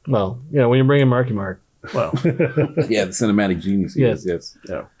 Well, when you bring in Marky Mark. Well, Yeah, the cinematic genius. Yes. Yes.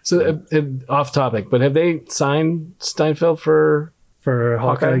 yeah. So off topic, but have they signed Steinfeld for For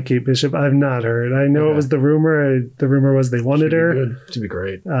Hawkeye, Hawkeye? Kate Bishop, I've not heard. I know it was the rumor. The rumor was they wanted her. Good. to be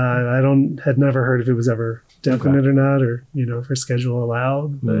great? I had never heard if it was ever definite or not, or if her schedule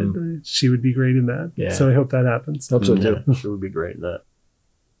allowed. But she would be great in that. Yeah. So I hope that happens. Hope so too. She would be great in that.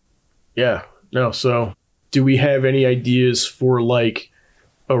 Yeah. No, so do we have any ideas for like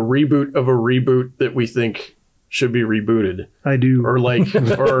a reboot of a reboot that we think should be rebooted? I do. Or like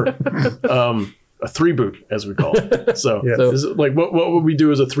a 3-boot, as we call it. So, Yes. is it like what would we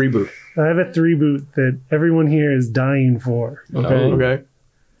do as a 3-boot? I have a 3-boot that everyone here is dying for. Okay. Okay.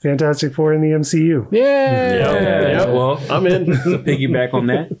 Fantastic Four in the MCU. Yeah. Well, I'm in. piggyback on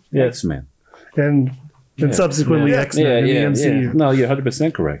that. X-Men. And subsequently X-Men in the MCU. No, you're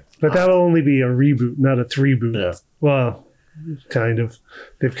 100% correct. But that'll only be a reboot, not a 3-boot. Yeah. Well, kind of.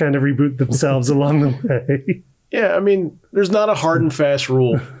 They've kind of rebooted themselves along the way. Yeah, I mean, there's not a hard and fast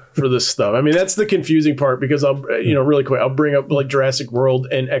rule for this stuff. I mean, that's the confusing part, because I'll, really quick, I'll bring up like Jurassic World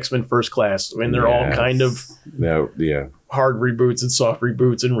and X-Men First Class. I mean, they're all kind of hard reboots and soft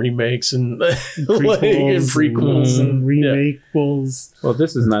reboots and remakes and prequels and remakeables. Well,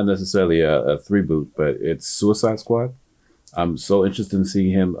 this is not necessarily a 3-boot, but it's Suicide Squad. I'm so interested in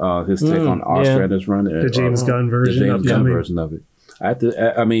seeing his take on Ostrander's run. The James Gunn version. The James Gunn version of it.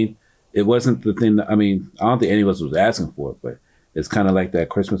 I mean, it wasn't the thing that, I don't think any of us was asking for it, but It's kind of like that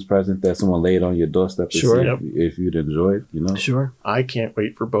Christmas present that someone laid on your doorstep to Sure. see Yep. if you'd enjoy it, you know? Sure. I can't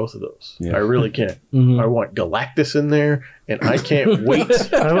wait for both of those. Yeah. I really can't. Mhm. I want Galactus in there, and I can't wait.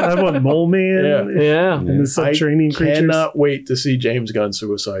 I want Mole Man Yeah. Yeah. and the subterranean creatures. Cannot wait to see James Gunn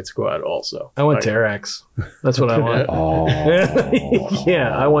Suicide Squad also. I want Terrax. That's what I want. Oh.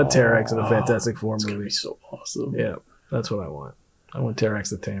 Yeah, I want Terrax in a Fantastic Four It's gonna be movie. so awesome. Yeah, that's what I want. I want Terrax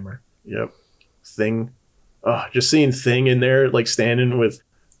the Tamer. Yep. Thing. Just seeing Thing in there, like standing with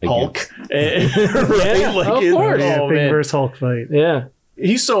Hulk. And, right? Yeah, Like, of course. Yeah, Oh, Thing man. versus Hulk fight. Yeah.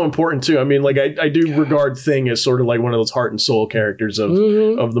 He's so important too. I mean, like I do regard Thing as sort of like one of those heart and soul characters of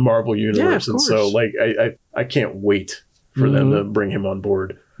Mhm. of the Marvel universe, of and so course. like I can't wait for them to bring him on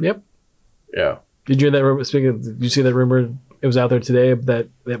board. Yep. Yeah. Did you hear that rumor? Speaking of, did you see that rumor? It was out there today that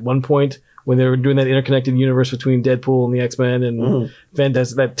at one point when they were doing that interconnected universe between Deadpool and the X-Men and Mhm.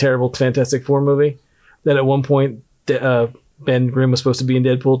 Fantastic, that terrible Fantastic Four movie, that at one point Ben Grimm was supposed to be in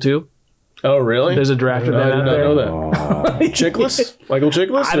Deadpool too. Oh, really? There's a draft of I that did out not there. know that. Oh. Chickless? Michael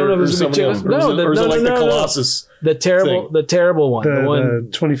Chickless? I don't know if Or it's gonna be somebody else? Chiklis. No, Or is it like no, the no. Colossus? The terrible, Thing. the terrible one. The one.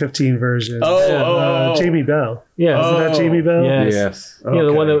 The 2015 version. Oh. Jamie Bell. Yeah. Oh. Isn't that Jamie Bell? Yeah. Yes. Yes. You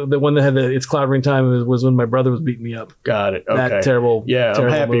know, Okay. the one that had the It's Clobbering Time was when my brother was beating me up. Got it. Okay. That terrible. Yeah, I'm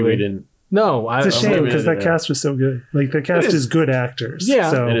terrible happy we movie. didn't. No, It's a I'm shame happy because we that didn't. cast was so good. Like the cast is. is good actors.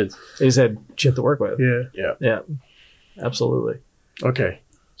 Yeah. So, It is. They just had shit to work with. yeah. Yeah, absolutely. Okay.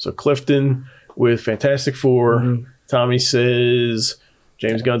 So Clifton with Fantastic Four. Mhm. Tommy says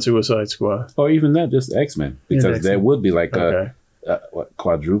James Gunn Suicide Squad. Or even that, just X-Men. Because X-Men. that would be like Okay. what,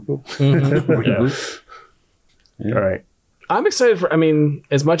 quadruple? Mhm. Yeah. Yeah. All right. I'm excited for. I mean,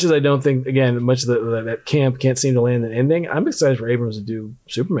 as much as I don't think, again, much of that camp can't seem to land an ending. I'm excited for Abrams to do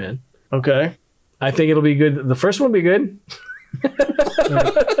Superman. Okay. I think it'll be good. The first one will be good.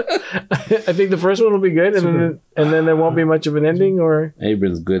 I think the first one will be good, and then there won't be much of an ending. Or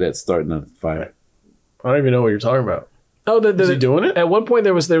Abrams good at starting a fire. I don't even know what you're talking about. Is he doing it? At one point,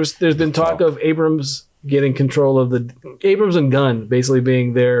 there's been talk of Abrams getting control of Abrams and Gunn basically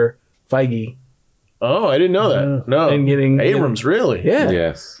being their Feige Oh, I didn't know that. No. and getting Abrams, really? Yeah,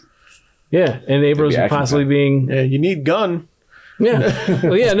 Yes. yeah, and Abrams action possibly packed. being Yeah, you need Gunn. yeah,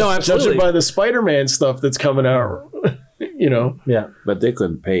 well, yeah, no, Judging absolutely, by the Spider-Man stuff that's coming out, you know. yeah. But they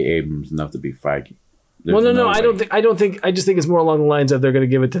couldn't pay Abrams enough to be Feige. There's Well, no, way. I don't think. I just think it's more along the lines of they're going to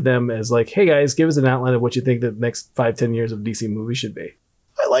give it to them as like, hey guys, give us an outline of what you think the next 5-10 years of DC movies should be.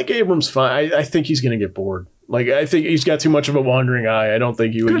 I like Abrams fine. I think he's going to get bored. Like, I think he's got too much of a wandering eye. I don't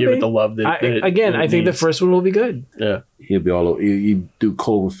think he would Could give be. it the love that, that it I think the needs. first one will be good. Yeah. He'll be all over. You do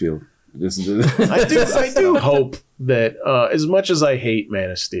Cloverfield. This is I do hope that as much as I hate Man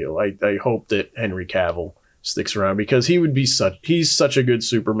of Steel, I hope that Henry Cavill sticks around because he's such a good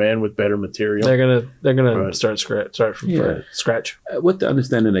Superman with better material. They're gonna Right. start from Yeah. scratch. with the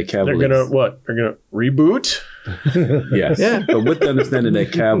understanding that Cavill. They're gonna reboot? Yes. Yeah. But with the understanding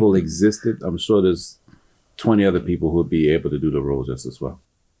that Cavill existed, I'm sure there's 20 other people who would be able to do the role just as well.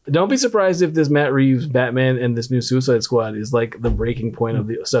 Don't be surprised if this Matt Reeves Batman and this new Suicide Squad is like the breaking point of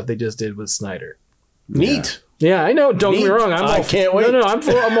the stuff they just did with Snyder. Neat. Yeah, I know. Don't get me Neat. wrong. I can't wait. No,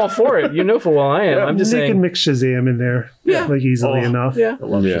 I'm all for it. You know, for well, I am. Yeah, I'm just They saying. can mix Shazam in there. Yeah. Like easily Oh. enough. Yeah, I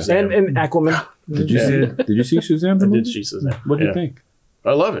love Yeah. Shazam. and Aquaman. Did you Yeah. see? Did you see Shazam? the I movie? did Shazam. What do Yeah. you think?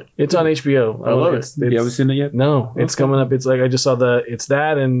 I love it. It's on HBO. I love It's- You ever seen it yet? No, it's coming up. It's like I just saw it's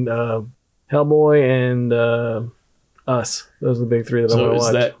that and Hellboy and Us. Those are the big three that I So want to is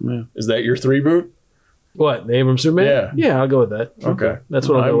watch. that Yeah. is that your 3 boot? What, the Abrams Superman? Yeah. Yeah, I'll go with that. Okay. That's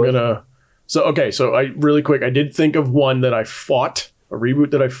what I'll go with. So I really quick, I did think of one that I fought, a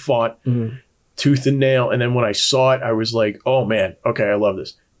reboot that I fought Mhm. tooth and nail, and then when I saw it, I was like, oh man, okay, I love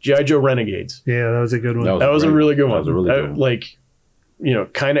this. G.I. Joe Renegades. Yeah, that was a good one. That That was a great really good one. one. That was a really good one. Like, you know,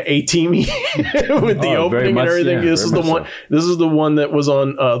 kind of A-teamy with the Oh, very opening much, and everything. yeah, This is very the much one. This is the one that was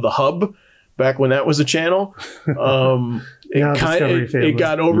on the Hub back when that was a channel. Now Discovery Family. It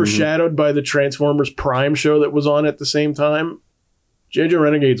got overshadowed by the Transformers Prime show that was on at the same time. G.I. Joe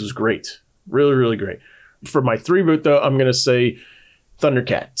Renegades was great, really, really great. For my 3 boot though, I'm gonna say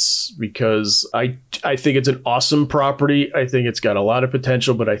Thundercats because I think it's an awesome property. I think it's got a lot of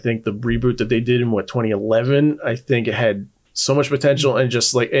potential, but I think the reboot that they did in 2011, I think it had so much potential and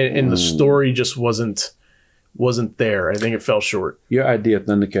just like and the story just wasn't there. I think it fell short. Your idea of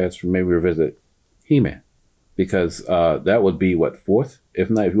Thundercats for maybe revisit He-Man, because that would be what, 4th? If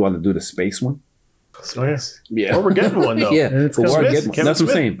not, if you want to do the space one. Oh yeah. Yeah. Or we're getting one though. Yeah, And it's but coming. we're Smith, getting one. Kevin That's what I'm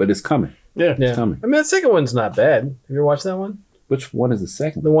Smith. saying, but it's coming. Yeah. Yeah. It's coming. I mean, the second one's not bad. Have you ever watched that one? Which one is the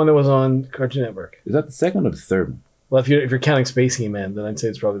second? The one that was on Cartoon Network. Is that the second or the third one? Well, if you're counting Space He-Man, then I'd say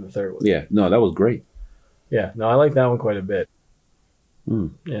it's probably the third one. Yeah, no, that was great. Yeah, no, I like that one quite a bit.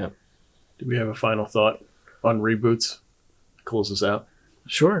 Yeah. Do we have a final thought on reboots? Close us out.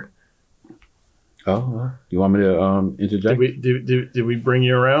 Sure. Oh, you want me to interject? Did we bring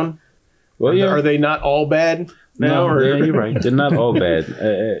you around? Well, yeah. Are they not all bad now? No, yeah, you're right. They're not all bad.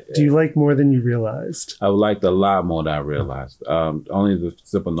 Do you like more than you realized? I liked a lot more than I realized. Only the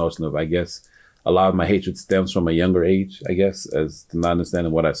simple notion of, I guess, a lot of my hatred stems from a younger age, I guess, as to not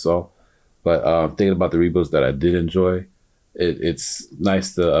understanding what I saw. But thinking about the reboots that I did enjoy, it's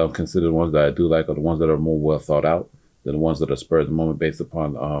nice to consider the ones that I do like are the ones that are more well thought out than the ones that are spurred at the moment based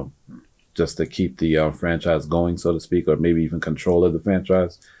upon just to keep the franchise going, so to speak, or maybe even control of the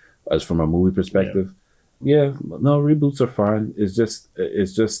franchise as from a movie perspective. Yeah, no, reboots are fine. It's just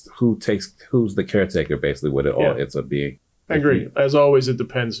who's the caretaker basically with it all ends up being. I agree. As always, it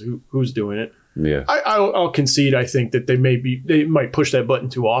depends who's doing it. Yeah, I'll concede. I think that they might push that button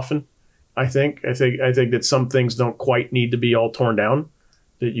too often. I think that some things don't quite need to be all torn down.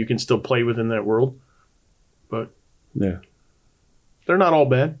 That you can still play within that world, but yeah, they're not all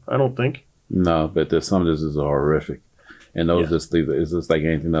bad. I don't think. No, but there's some of this is horrific, and those just leave. It's just like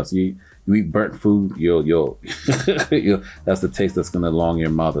anything else. You eat burnt food, you'll that's the taste that's gonna long your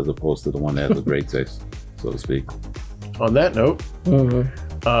mouth as opposed to the one that has a great taste, so to speak. On that note,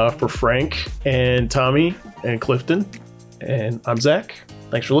 for Frank and Tommy and Clifton, and I'm Zach.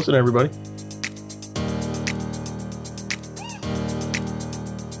 Thanks for listening, everybody.